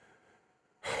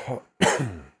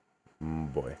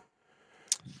 Boy.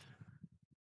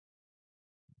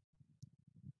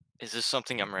 Is this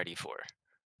something I'm ready for?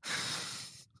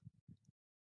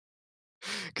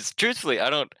 Because truthfully,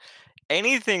 I don't.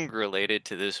 Anything related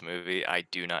to this movie, I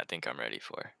do not think I'm ready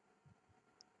for.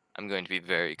 I'm going to be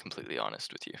very completely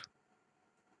honest with you.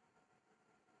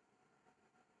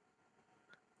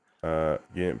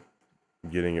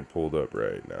 Getting it pulled up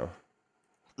right now.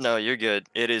 No, you're good.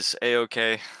 It is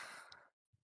A-okay.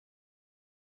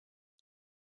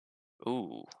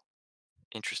 Ooh,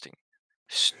 interesting.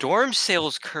 Storm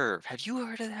Sales Curve. Have you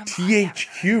heard of them?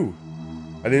 THQ.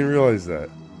 I didn't realize that.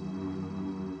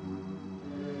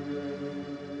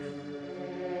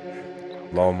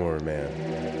 Lawnmower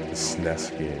Man, the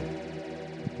SNES game.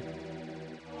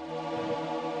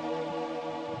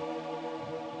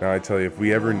 Now I tell you, if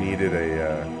we ever needed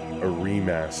a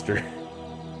remaster,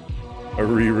 a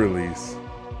re-release,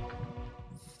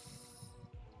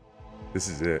 this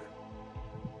is it.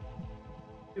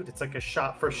 Dude, it's like a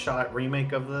shot-for-shot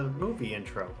remake of the movie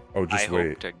intro. Oh, just I wait.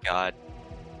 hope to God.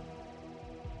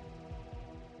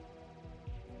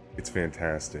 It's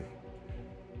fantastic.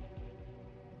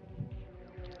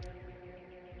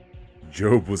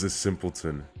 Job was a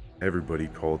simpleton. Everybody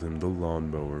called him the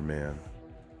Lawnmower Man.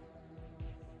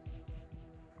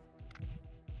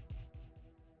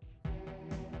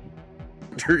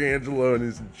 Angelo and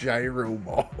his gyro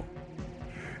ball.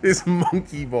 His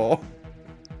monkey ball.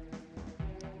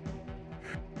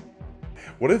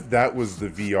 What if that was the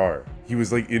VR? He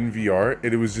was like in VR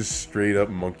and it was just straight up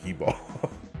monkey ball.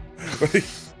 Like,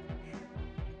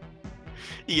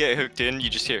 You get hooked in, you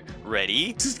just hear,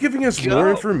 ready? this is giving us Go. more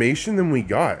information than we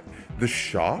got. The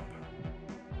shop?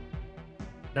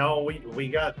 No, we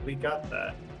got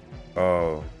that.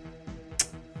 Oh.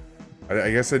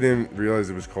 I guess I didn't realize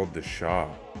it was called the shop.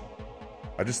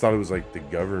 I just thought it was like the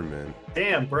government.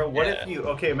 Damn, bro, what Yeah. if you...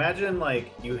 Okay, imagine,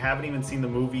 like, you haven't even seen the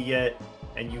movie yet,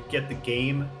 and you get the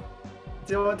game.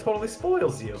 Dude, it totally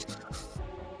spoils you.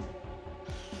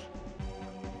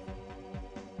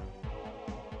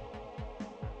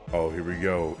 Oh, here we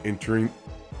go. Entering.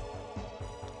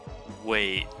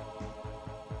 Wait.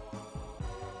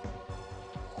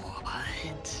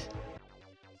 What?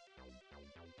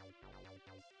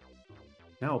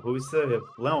 No, who's the...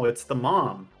 No, it's the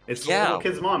mom. It's the Yeah. little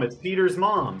kid's mom. It's Peter's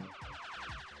mom.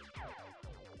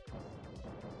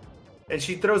 And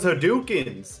she throws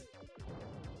Hadoukens.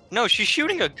 No, she's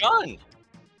shooting a gun.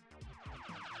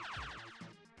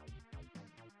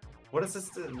 What is this?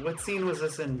 What scene was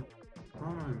this in?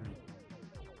 Hold on.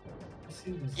 What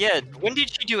scene was Yeah, this? when did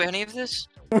she do any of this?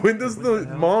 When does What the the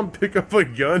hell? mom pick up a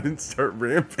gun and start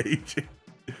rampaging?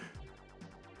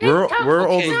 Where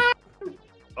all Okay. the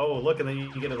Oh, look, and then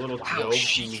you get a little Wow, Job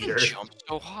she meter. can jump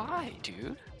so high,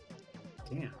 dude.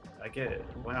 Damn, I get it.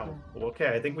 Wow. Well, okay,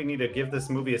 I think we need to give this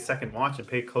movie a second watch and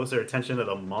pay closer attention to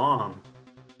the mom.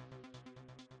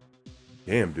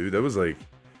 damn, dude, that was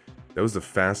the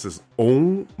fastest.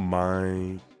 Oh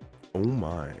my.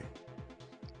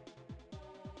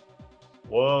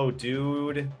 Whoa,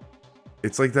 dude.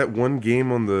 It's like that one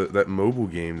game on that mobile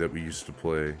game that we used to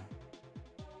play.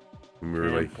 When we were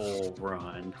like, Temple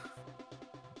Run.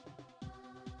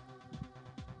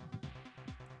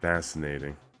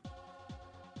 fascinating.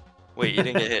 Wait, you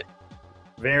didn't get hit.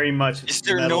 Very much. Is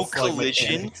there Metal no Slug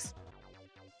collision? mechanics.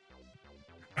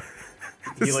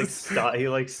 He like stopped. He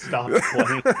like stopped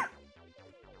playing.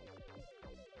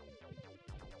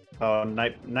 Oh,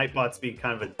 Nightbot's being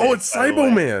kind of a. Oh, dick, it's by the way.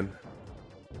 Cyboman.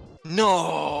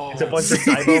 No. It's a bunch of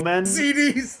Cybomen.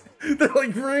 CDs. They're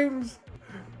like rings.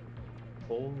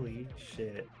 Holy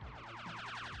shit!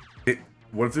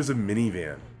 What if there's a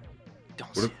minivan? Don't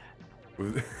What say if- that.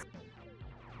 What if-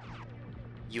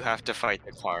 You have to fight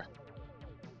the car.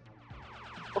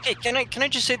 Okay, can I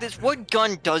just say this? What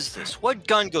gun does this? What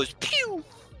gun goes pew?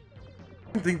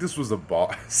 I think this was a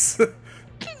boss.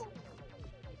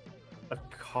 A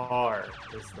car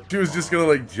is the. She was just gonna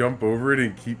like jump over it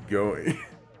and keep going.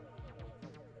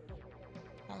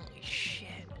 Holy shit.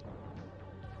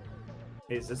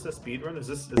 Hey, is this a speed run? Is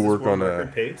this Work world on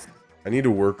record pace? I need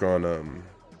to work on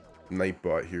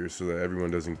Nightbot here so that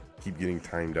everyone doesn't keep getting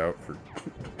timed out for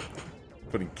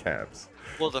putting caps.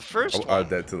 Well, the 1st I'll one. add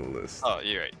that to the list. Oh,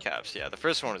 you're right, caps. Yeah, the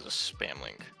first one is a spam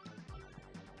link.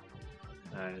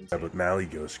 I didn't see Yeah, it. but Mally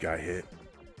Ghost got hit.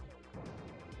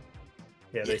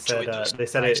 Yeah, Yeah, they Joey said just they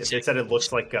said five it. They said it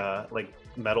looks like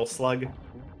Metal Slug.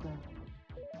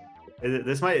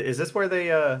 Is this where they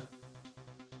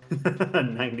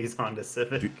 90s Honda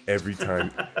Civic? Dude, every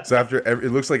time. So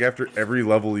it looks like after every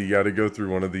level you got to go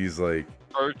through one of these like.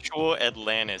 Virtual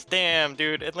Atlantis. Damn,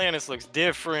 dude, Atlantis looks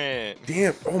different.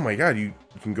 Damn! Oh my God! You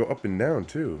can go up and down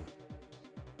too.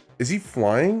 Is he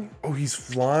flying? Oh, he's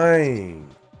flying.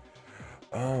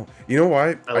 Oh, you know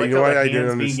why? I like You know how why the I didn't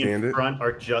hands being understand in it? front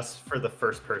are just for the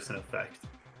first person effect.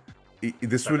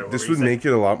 This Sorry, would what this were you would saying? make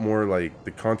it a lot more like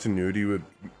the continuity would.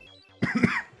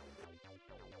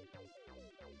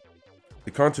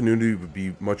 The continuity would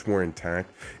be much more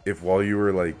intact if while you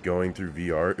were like going through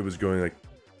VR, it was going like,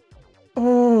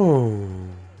 oh,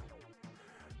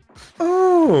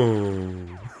 oh.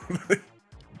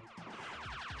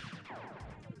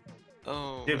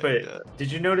 Oh, Dude, my but God.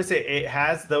 did you notice it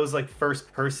has those like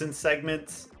first person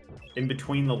segments in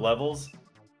between the levels?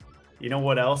 You know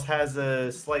what else has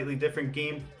a slightly different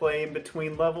gameplay in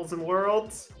between levels and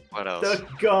worlds? What else? The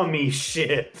gummy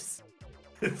ships.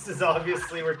 This is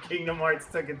obviously where Kingdom Hearts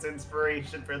took its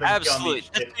inspiration for the Absolutely.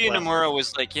 gummy ship. Tetsuya level. Nomura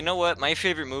was like, you know what? My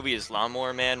favorite movie is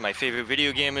Lawnmower Man. My favorite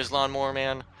video game is Lawnmower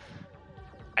Man.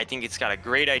 I think it's got a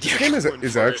great idea. This game is going for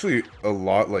it. actually a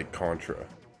lot like Contra.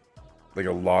 Like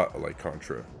a lot like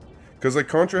Contra. Because like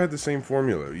Contra had the same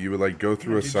formula. You would like go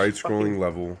through a dude, side-scrolling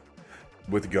fucking- leup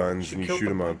with guns She and you killed shoot the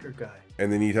them up. bunker guy.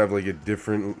 And then you'd have like a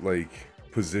different like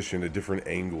position, a different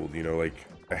angle, you know, like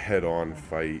a head-on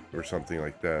fight or something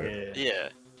like that. Yeah.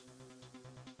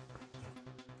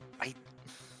 Yeah.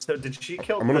 So did she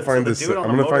kill? I'm gonna so find the this. dude on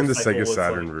I'm gonna find the motorcycle Sega was,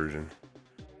 Saturn like- version.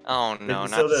 Oh no,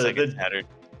 So not the the- Sega Saturn.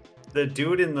 The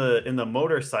dude in the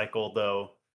motorcycle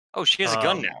though. Oh, she has a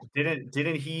gun now.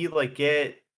 Didn't he like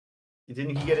get?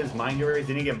 Didn't he get his mind erased?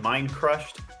 Didn't he get mind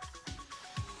crushed?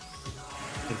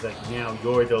 He's like, now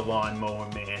you're the lawnmower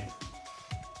man.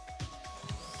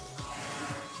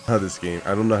 How this game?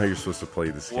 I don't know how you're supposed to play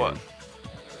this What? game.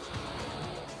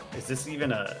 Is this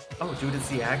even a? Oh, dude, it's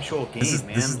the actual game, This is-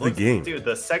 man. this is the game. Dude,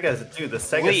 the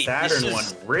Sega Wait, Saturn this one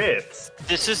is- rips.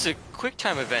 This is a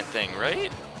QuickTime event thing,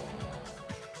 right?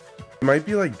 It might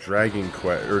be like Dragon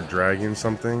Quest or Dragon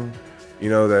something. You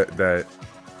know that.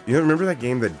 You know, remember that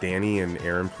game that Danny and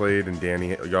Aaron played, and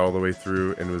Danny got all the way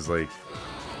through, and it was like.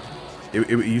 It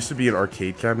used to be an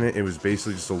arcade cabinet. It was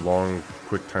basically just a long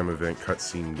QuickTime event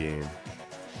cutscene game.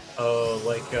 Oh,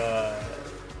 like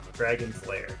Dragon's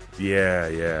Lair. Yeah,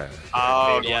 yeah.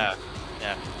 Oh big yeah,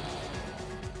 yeah.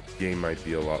 Game might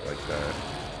be a lot like that.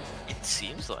 It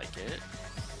seems like it.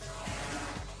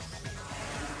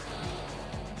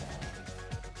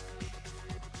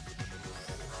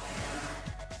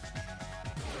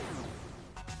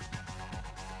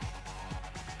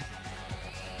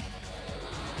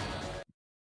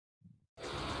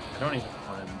 I don't even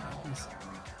want to.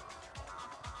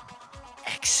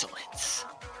 Excellence.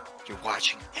 You're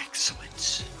watching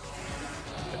excellence.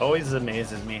 It always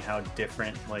amazes me how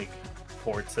different like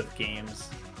ports of games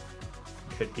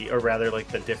could be, or rather like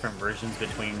the different versions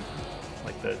between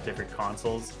like the different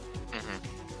consoles. hmm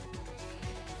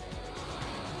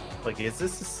Like, is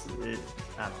this? I don't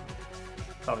know.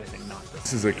 It's obviously not this.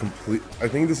 This is a complete. I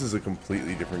think this is a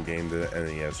completely different game than the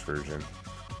NES version.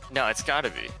 No, it's gotta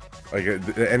be. Like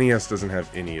the NES doesn't have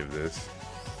any of this.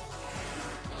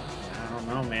 I don't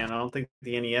know, man. I don't think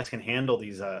the NES can handle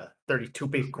these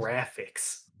 32-bit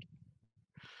graphics.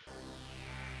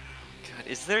 God,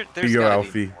 is Here there's you go, gotta be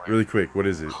Alfie. more. Really quick. What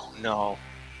is it? Oh no.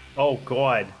 Oh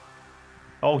god.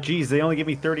 Oh geez, they only give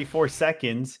me 34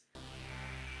 seconds.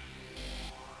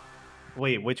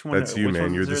 Wait, which one? That's you, which man.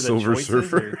 ones You're the are Silver choices,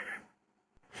 Surfer. or-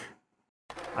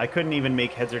 I couldn't even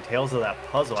make heads or tails of that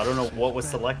puzzle. I don't know what was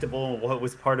selectable and what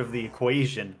was part of the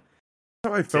equation.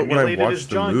 That's how I felt when I Simulated as watched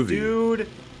the junk, movie. dude.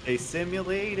 They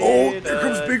simulated Oh, there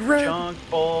comes a Big Red. junk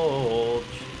bulge.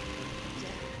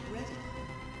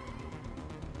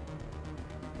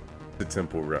 The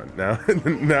Temple Run.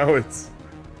 Now it's.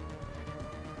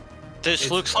 This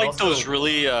It's looks like those also-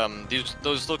 really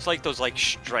those looks like those like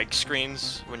strike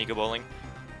screens when you go bowling.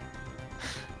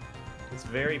 It's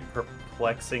very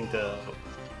perplexing to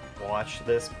watch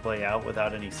this play out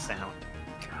without any sound.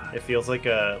 It feels like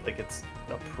it's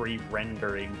a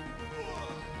pre-rendering,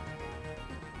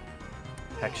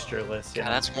 textureless. Yeah,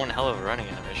 that's one hell of a running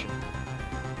animation.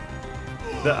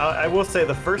 I will say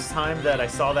the first time that I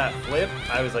saw that flip,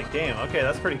 I was like, damn, okay,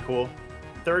 that's pretty cool.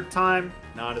 Third time,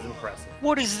 not as impressive.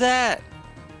 What is that?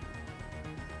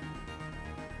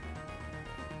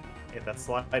 Yeah, that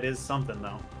slide is something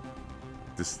though.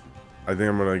 Just, I think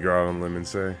I'm gonna go out on a limb and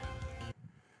say,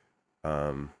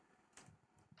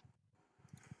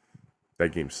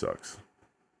 that game sucks.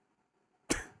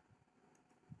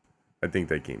 I think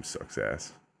that game sucks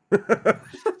ass.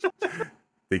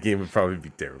 The game would probably be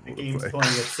terrible The to game's play.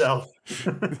 playing itself.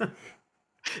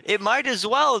 It might as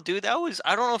well, dude. That was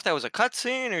I don't know if that was a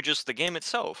cutscene or just the game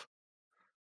itself.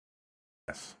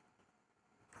 Yes.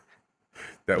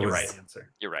 That You're was right answer.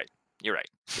 You're right. You're right.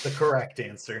 The correct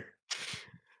answer.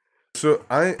 So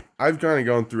I've kind of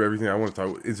gone through everything I want to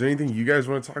talk. Is there anything you guys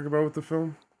want to talk about with the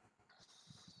film?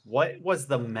 What was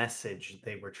the message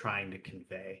they were trying to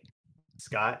convey?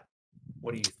 Scott,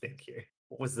 what do you think here?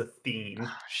 What was the theme?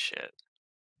 Oh, shit.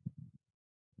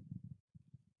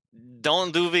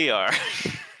 Don't do VR.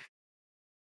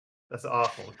 That's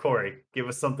awful. Corey, give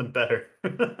us something better.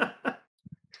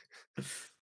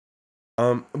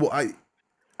 Well,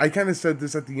 I kind of said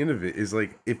this at the end of it, is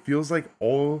like it feels like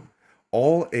all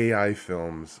AI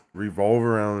films revolve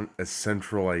around a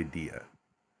central idea.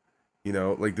 You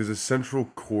know, like there's a central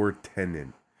core tenet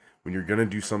when you're gonna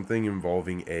do something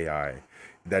involving AI,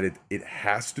 that it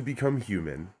has to become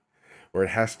human, or it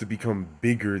has to become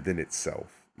bigger than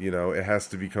itself. You know, it has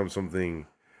to become something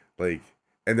like,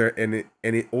 and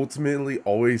it ultimately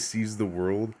always sees the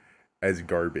world as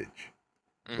garbage.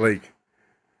 Mhm.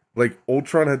 Like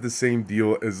Ultron had the same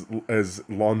deal as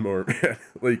Lawnmower Man.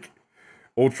 Like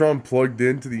Ultron plugged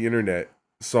into the internet,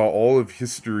 saw all of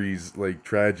history's like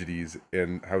tragedies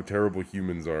and how terrible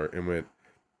humans are, and went,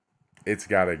 "It's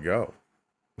gotta go.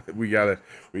 We gotta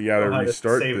Know how to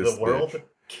restart save this the world, bitch."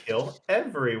 kill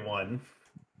everyone.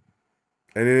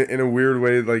 And in a weird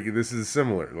way, like this is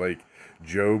similar. Like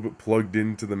Job plugged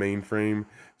into the mainframe,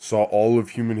 saw all of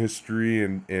human history,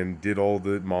 and did all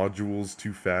the modules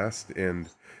too fast, and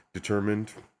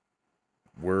determined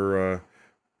we're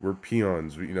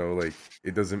peons. You know, like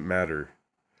it doesn't matter.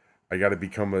 I got to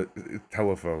become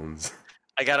telephones.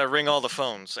 I gotta ring all the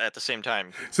phones at the same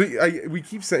time. So we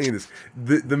keep saying this.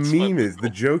 The It's what meme is, the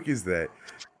joke is that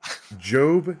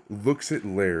Job looks at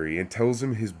Larry and tells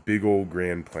him his big old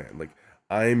grand plan. Like,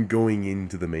 I'm going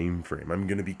into the mainframe. I'm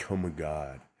going to become a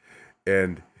god.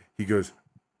 And he goes,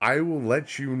 I will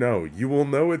let you know. You will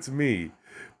know it's me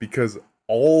because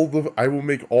I will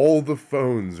make all the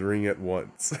phones ring at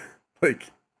once.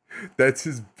 Like, that's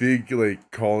his big,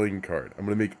 like, calling card. I'm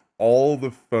going to make all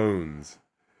the phones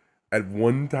at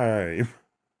one time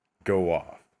go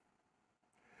off.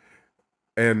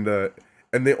 And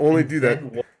they only And do then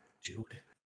that. what, dude?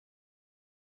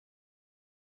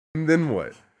 And then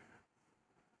what?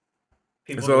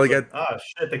 People So, just like, oh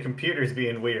shit, the computer's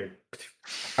being weird.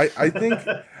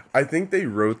 I think they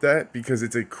wrote that because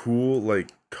it's a cool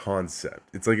like concept.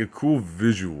 It's like a cool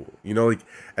visual. You know, like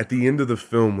at the end of the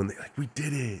film when they like, we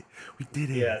did it.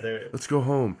 Yeah, there Let's go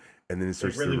home. And then it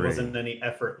there starts really to ring. wasn't any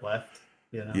effort left.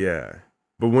 You know? Yeah.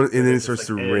 But when and then They're it just starts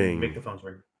to like, "Hey, ring. Make the phones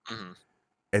ring. Mhm.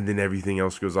 And then everything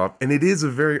else goes off. And it is a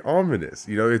very ominous.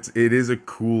 You know, it is a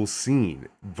cool scene,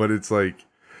 but it's like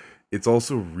it's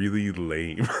also really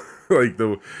lame. Like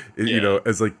you know,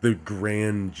 as like the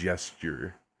grand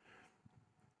gesture.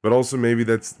 But also maybe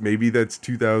that's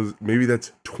 2000, maybe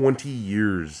that's 20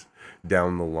 years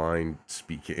down the line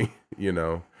speaking, you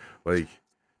know? Like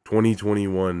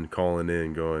 2021 calling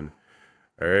in going,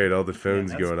 "All right, all the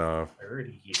phones that's going off."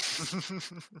 30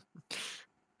 years.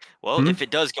 Well, Hmm? if it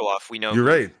does go off, we know. You're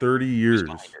right, 30 who's years.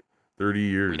 behind it. 30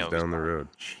 years know who's down the behind it. road.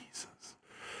 Jesus.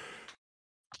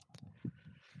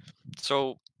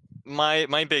 So,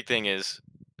 my big thing is,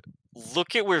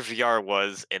 look at where VR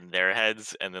was in their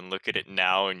heads, and then look at it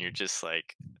now, and you're just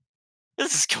like,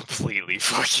 this is completely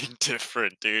fucking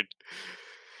different, dude.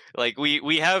 Like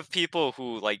we have people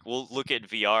who like will look at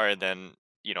VR and then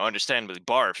understandably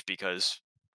barf because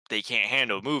they can't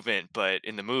handle movement. But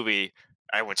in the movie,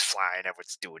 everyone's flying,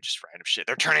 everyone's doing just random shit.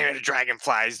 They're turning into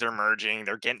dragonflies, they're merging,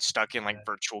 they're getting stuck in like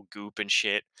virtual goop and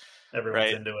shit. Everyone's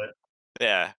Right? into it.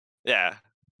 Yeah, yeah.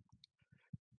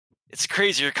 It's a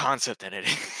crazier concept than it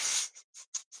is.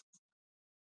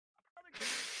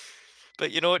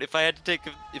 But you know what? If I had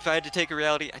to take a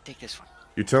reality, I'd take this one.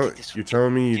 You're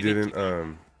telling me you didn't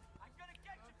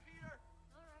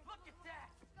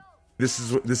This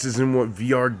isn't what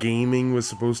VR gaming was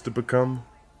supposed to become?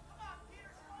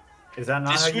 Is that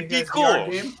not This how you would be guys VR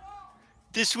cool. game?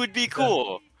 This would be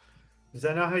cool. Is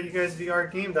that not how you guys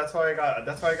VR game? That's why I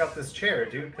got this chair,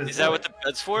 dude. Is that what the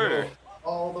bed's for? Or?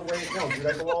 All the way down, dude.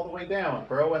 I go all the way down,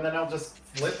 bro, and then I'll just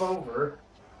flip over.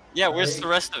 Yeah, where's the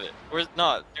rest of it? Where's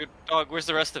not, dude, dog? Where's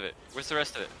the rest of it? Where's the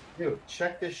rest of it? Dude,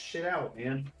 check this shit out,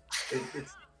 man.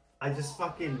 It's I just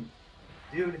fucking,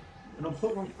 dude. And I'm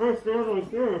putting my first down like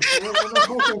this.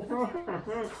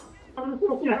 I'm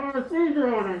fucking having a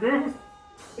seizure on it, dude.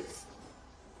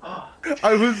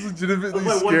 I was legitimately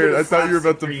I scared. I thought you were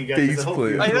about to for you guys, face I hope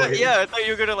plant. you- I thought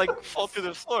you were gonna like fall through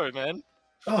the floor, man.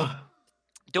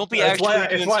 Don't be It's actually. why,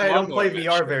 it's doing why I some don't play lawnmower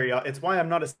VR shit. very often. It's why I'm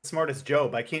not as smart as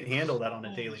Job. I can't handle that on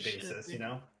a daily shit, basis, dude. you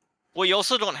know? Well, you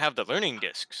also don't have the learning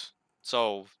discs,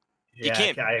 so you Yeah,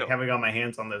 can't. I haven't got my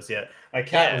hands on those yet. My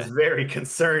cat Yeah. was very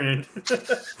concerned.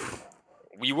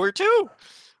 We were too.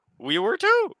 We were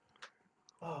too.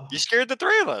 You scared the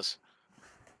three of us.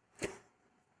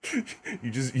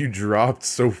 You dropped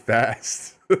so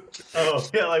fast. Oh,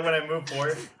 yeah, like when I moved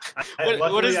forward. What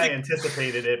Luckily, is I the-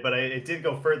 anticipated it, but it did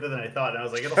go further than I thought. And I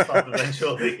was like, it'll stop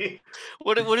eventually.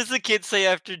 What does the kid say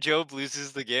after Job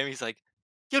loses the game? He's like,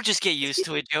 "You'll just get used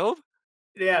to it, Job."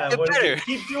 Yeah, Get what is it? better.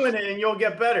 Keep doing it and you'll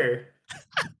get better.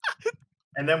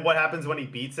 And then what happens when he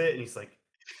beats it? And he's like,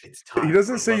 it's time. He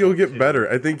doesn't for say level you'll get 2.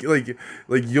 better. I think like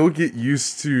you'll get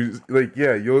used to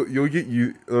you'll get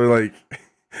you or like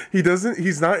he doesn't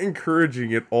he's not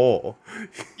encouraging at all.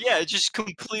 Yeah, it's just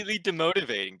completely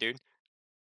demotivating, dude.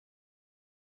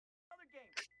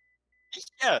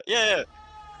 Yeah.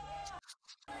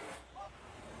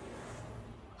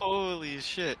 Holy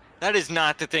shit. That is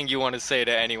not the thing you want to say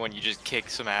to anyone you just kick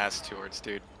some ass towards,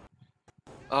 dude.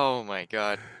 Oh my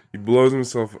god. He blows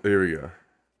himself. Here we go.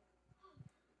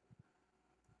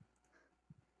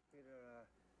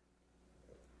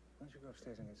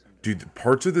 Dude, the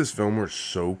parts of this film were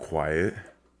so quiet.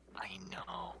 I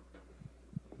know.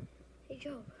 Hey,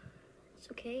 Joe. It's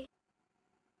okay.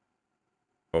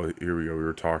 Oh, here we go. We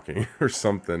were talking or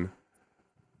something.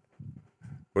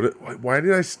 Why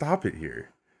did I stop it here?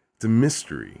 It's a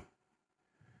mystery.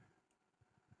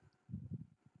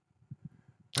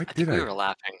 Why I did think I? we were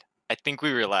laughing. I think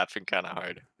we were laughing kind of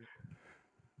hard.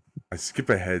 I skip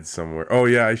ahead somewhere. Oh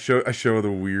yeah, I show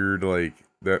the weird like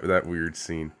that weird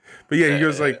scene. But yeah, he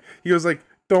goes like,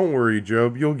 "Don't worry,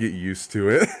 Job, you'll get used to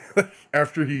it."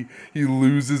 After he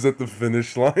loses at the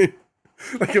finish line.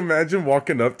 Like imagine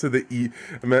walking up to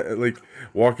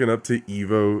walking up to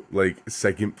Evo like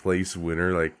second place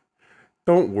winner like,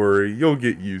 "Don't worry, you'll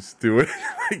get used to it."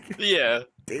 Like Yeah.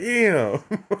 damn.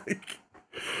 Like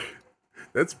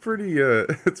that's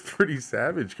pretty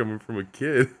savage coming from a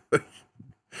kid. Like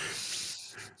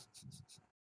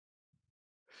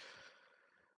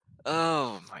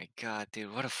Oh my god,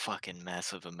 dude, what a fucking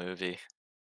mess of a movie.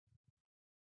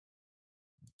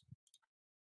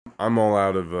 I'm all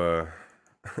out of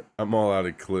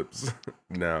clips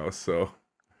now, so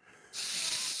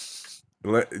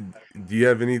do you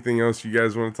have anything else you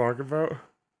guys want to talk about?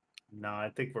 No,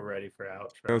 I think we're ready for outro.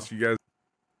 Anything else you guys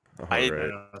all I-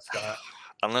 right. Scott.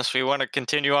 Unless we want to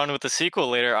continue on with the sequel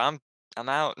later, I'm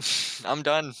out. I'm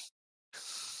done.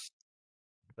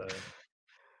 So,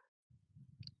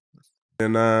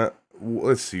 And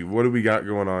let's see, what do we got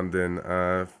going on then?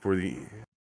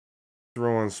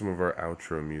 Throw on some of our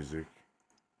outro music.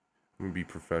 Let me be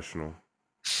professional.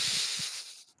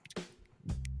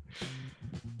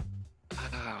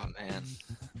 Oh man.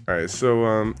 All right,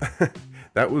 so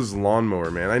that was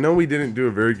Lawnmower Man. I know we didn't do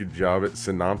a very good job at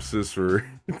synopsis or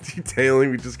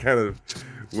detailing. We just kind of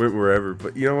went wherever.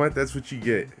 But you know what? That's what you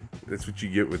get. That's what you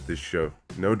get with this show.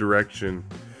 No direction,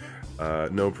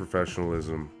 no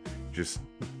professionalism, just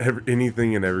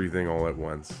anything and everything all at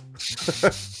once.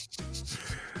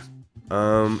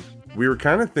 We were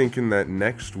kind of thinking that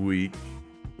next week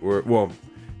we're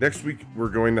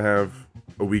going to have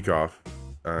a week off.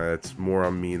 It's more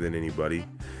on me than anybody.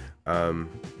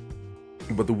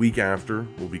 But the week after,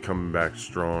 we'll be coming back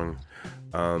strong.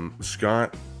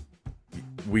 Scott,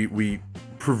 we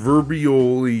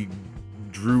proverbially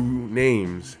drew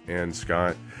names, and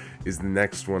Scott is the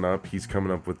next one up. He's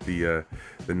coming up with the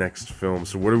next film.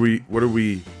 So what are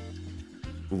we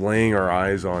laying our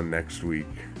eyes on next week?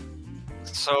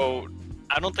 So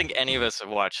I don't think any of us have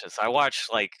watched this. I watched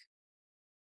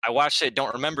it,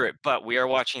 don't remember it, but we are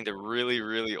watching the really,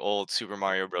 really old Super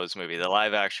Mario Bros. Movie, the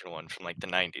live action one from like the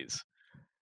 90s.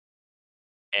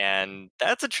 And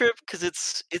that's a trip because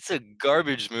it's a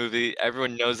garbage movie.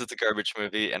 Everyone knows it's a garbage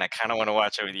movie, and I kind of want to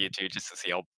watch it with you two just to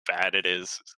see how bad it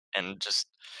is. And just,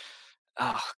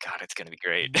 oh god, it's gonna be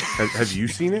great. Have you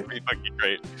seen it? It's gonna be fucking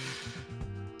great.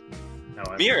 No,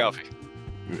 Me or Alfie?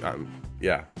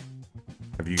 Yeah.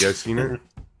 Have you guys seen it?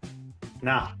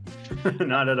 Nah,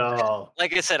 not at all.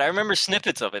 Like I said, I remember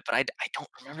snippets of it, but I don't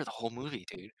remember the whole movie,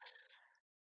 dude.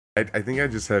 I think I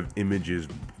just have images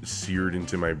seared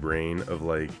into my brain of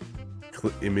like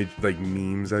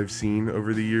memes I've seen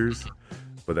over the years,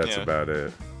 but that's Yeah. about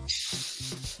it.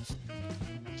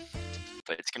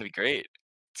 But it's gonna be great.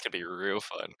 It's gonna be real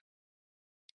fun.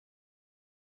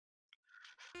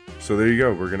 So there you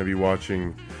go. We're gonna be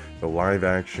watching the live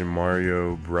action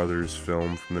Mario Brothers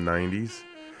film from the 90s.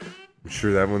 I'm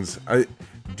sure that one's.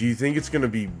 Do you think it's gonna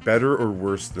be better or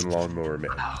worse than Lawnmower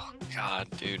Man? Oh god,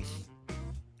 dude.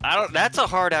 That's a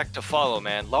hard act to follow,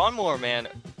 man. Lawnmower Man,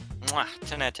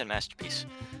 10 out of 10 masterpiece.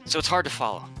 So it's hard to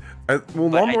follow.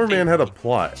 Lawnmower Man had a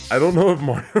plot. I don't know if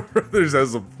Mario Brothers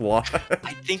has a plot.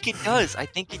 I think it does.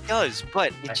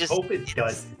 But it I just. hope it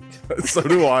does. So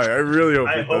do I. I really hope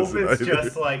I it hope doesn't. it's either.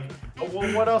 just like, oh,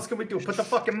 well, what else can we do? Put the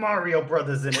fucking Mario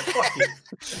Brothers in it. Fuck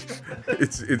it.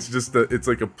 It's just it's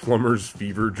like a plumber's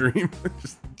fever dream.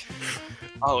 Just-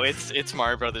 Oh, it's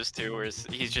Mario Brothers 2, where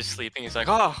he's just sleeping. He's like,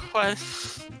 oh, what?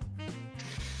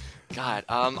 God,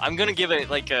 I'm gonna give it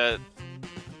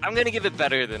I'm gonna give it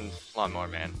better than Lawnmower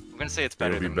Man. I'm gonna say it's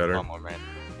better It'll be than better? Lawnmower Man.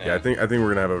 yeah, I think we're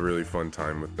gonna have a really fun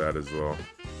time with that as well.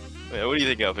 Yeah, what do you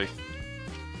think, Alfie?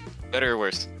 Better or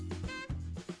worse?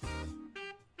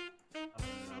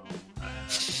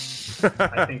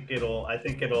 I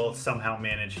think it'll somehow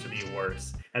manage to be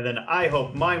worse. And then I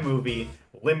hope my movie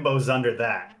limbo's under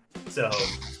that. So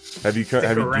Do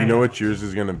you know what yours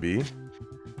is gonna be?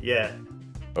 yeah.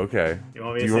 Okay. You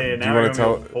want me Do to you say want- it do you now? wanna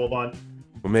tell- Hold on.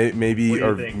 Well, maybe What do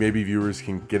you think? maybe viewers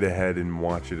can get ahead and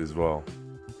watch it as well.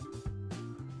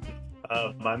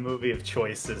 My movie of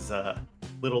choice is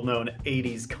little known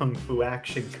 80s kung fu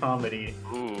action comedy,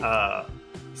 Ooh.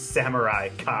 Samurai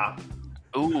Cop.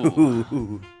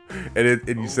 Ooh. And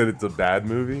you said it's a bad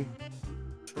movie?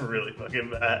 It's really fucking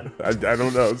bad. I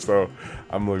don't know, so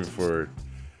I'm looking forward.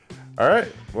 All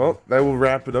right, well, that will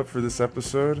wrap it up for this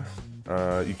episode.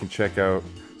 You can check out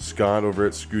Scott over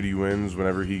at Scooty Wins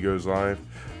whenever he goes live.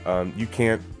 You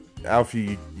can't,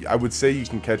 Alfie, I would say you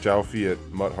can catch Alfie at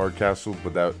Mutt Hardcastle,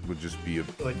 but that would just be a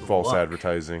Good false luck.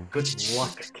 advertising. Good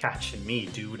luck catching me,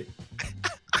 dude.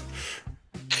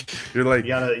 You're like, You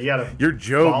gotta you're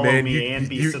Joe, follow man. me and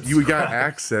be You got subscribed.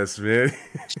 access, man.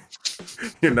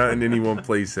 You're not in any one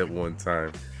place at one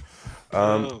time.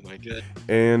 Oh my god.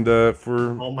 And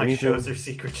for all my anything- shows are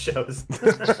secret shows.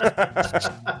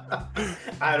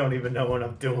 I don't even know when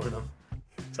I'm doing them.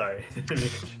 Sorry.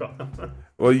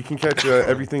 Well, you can catch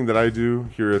everything that I do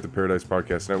here at the Paradise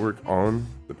Podcast Network on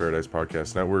the Paradise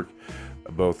Podcast Network,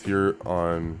 both here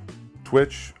on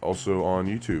Twitch, also on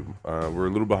YouTube. We're a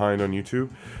little behind on YouTube,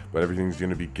 but everything's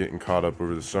going to be getting caught up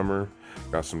over the summer.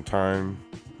 Got some time.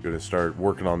 Going to start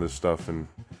working on this stuff and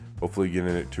hopefully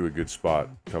getting it to a good spot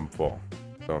come fall.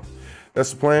 So that's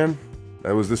the plan.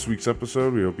 That was this week's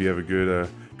episode. We hope you have a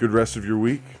good rest of your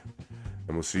week.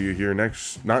 And we'll see you here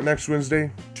not next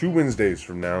Wednesday, 2 Wednesdays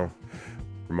from now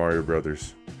for Mario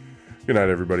Brothers. Good night,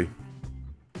 everybody.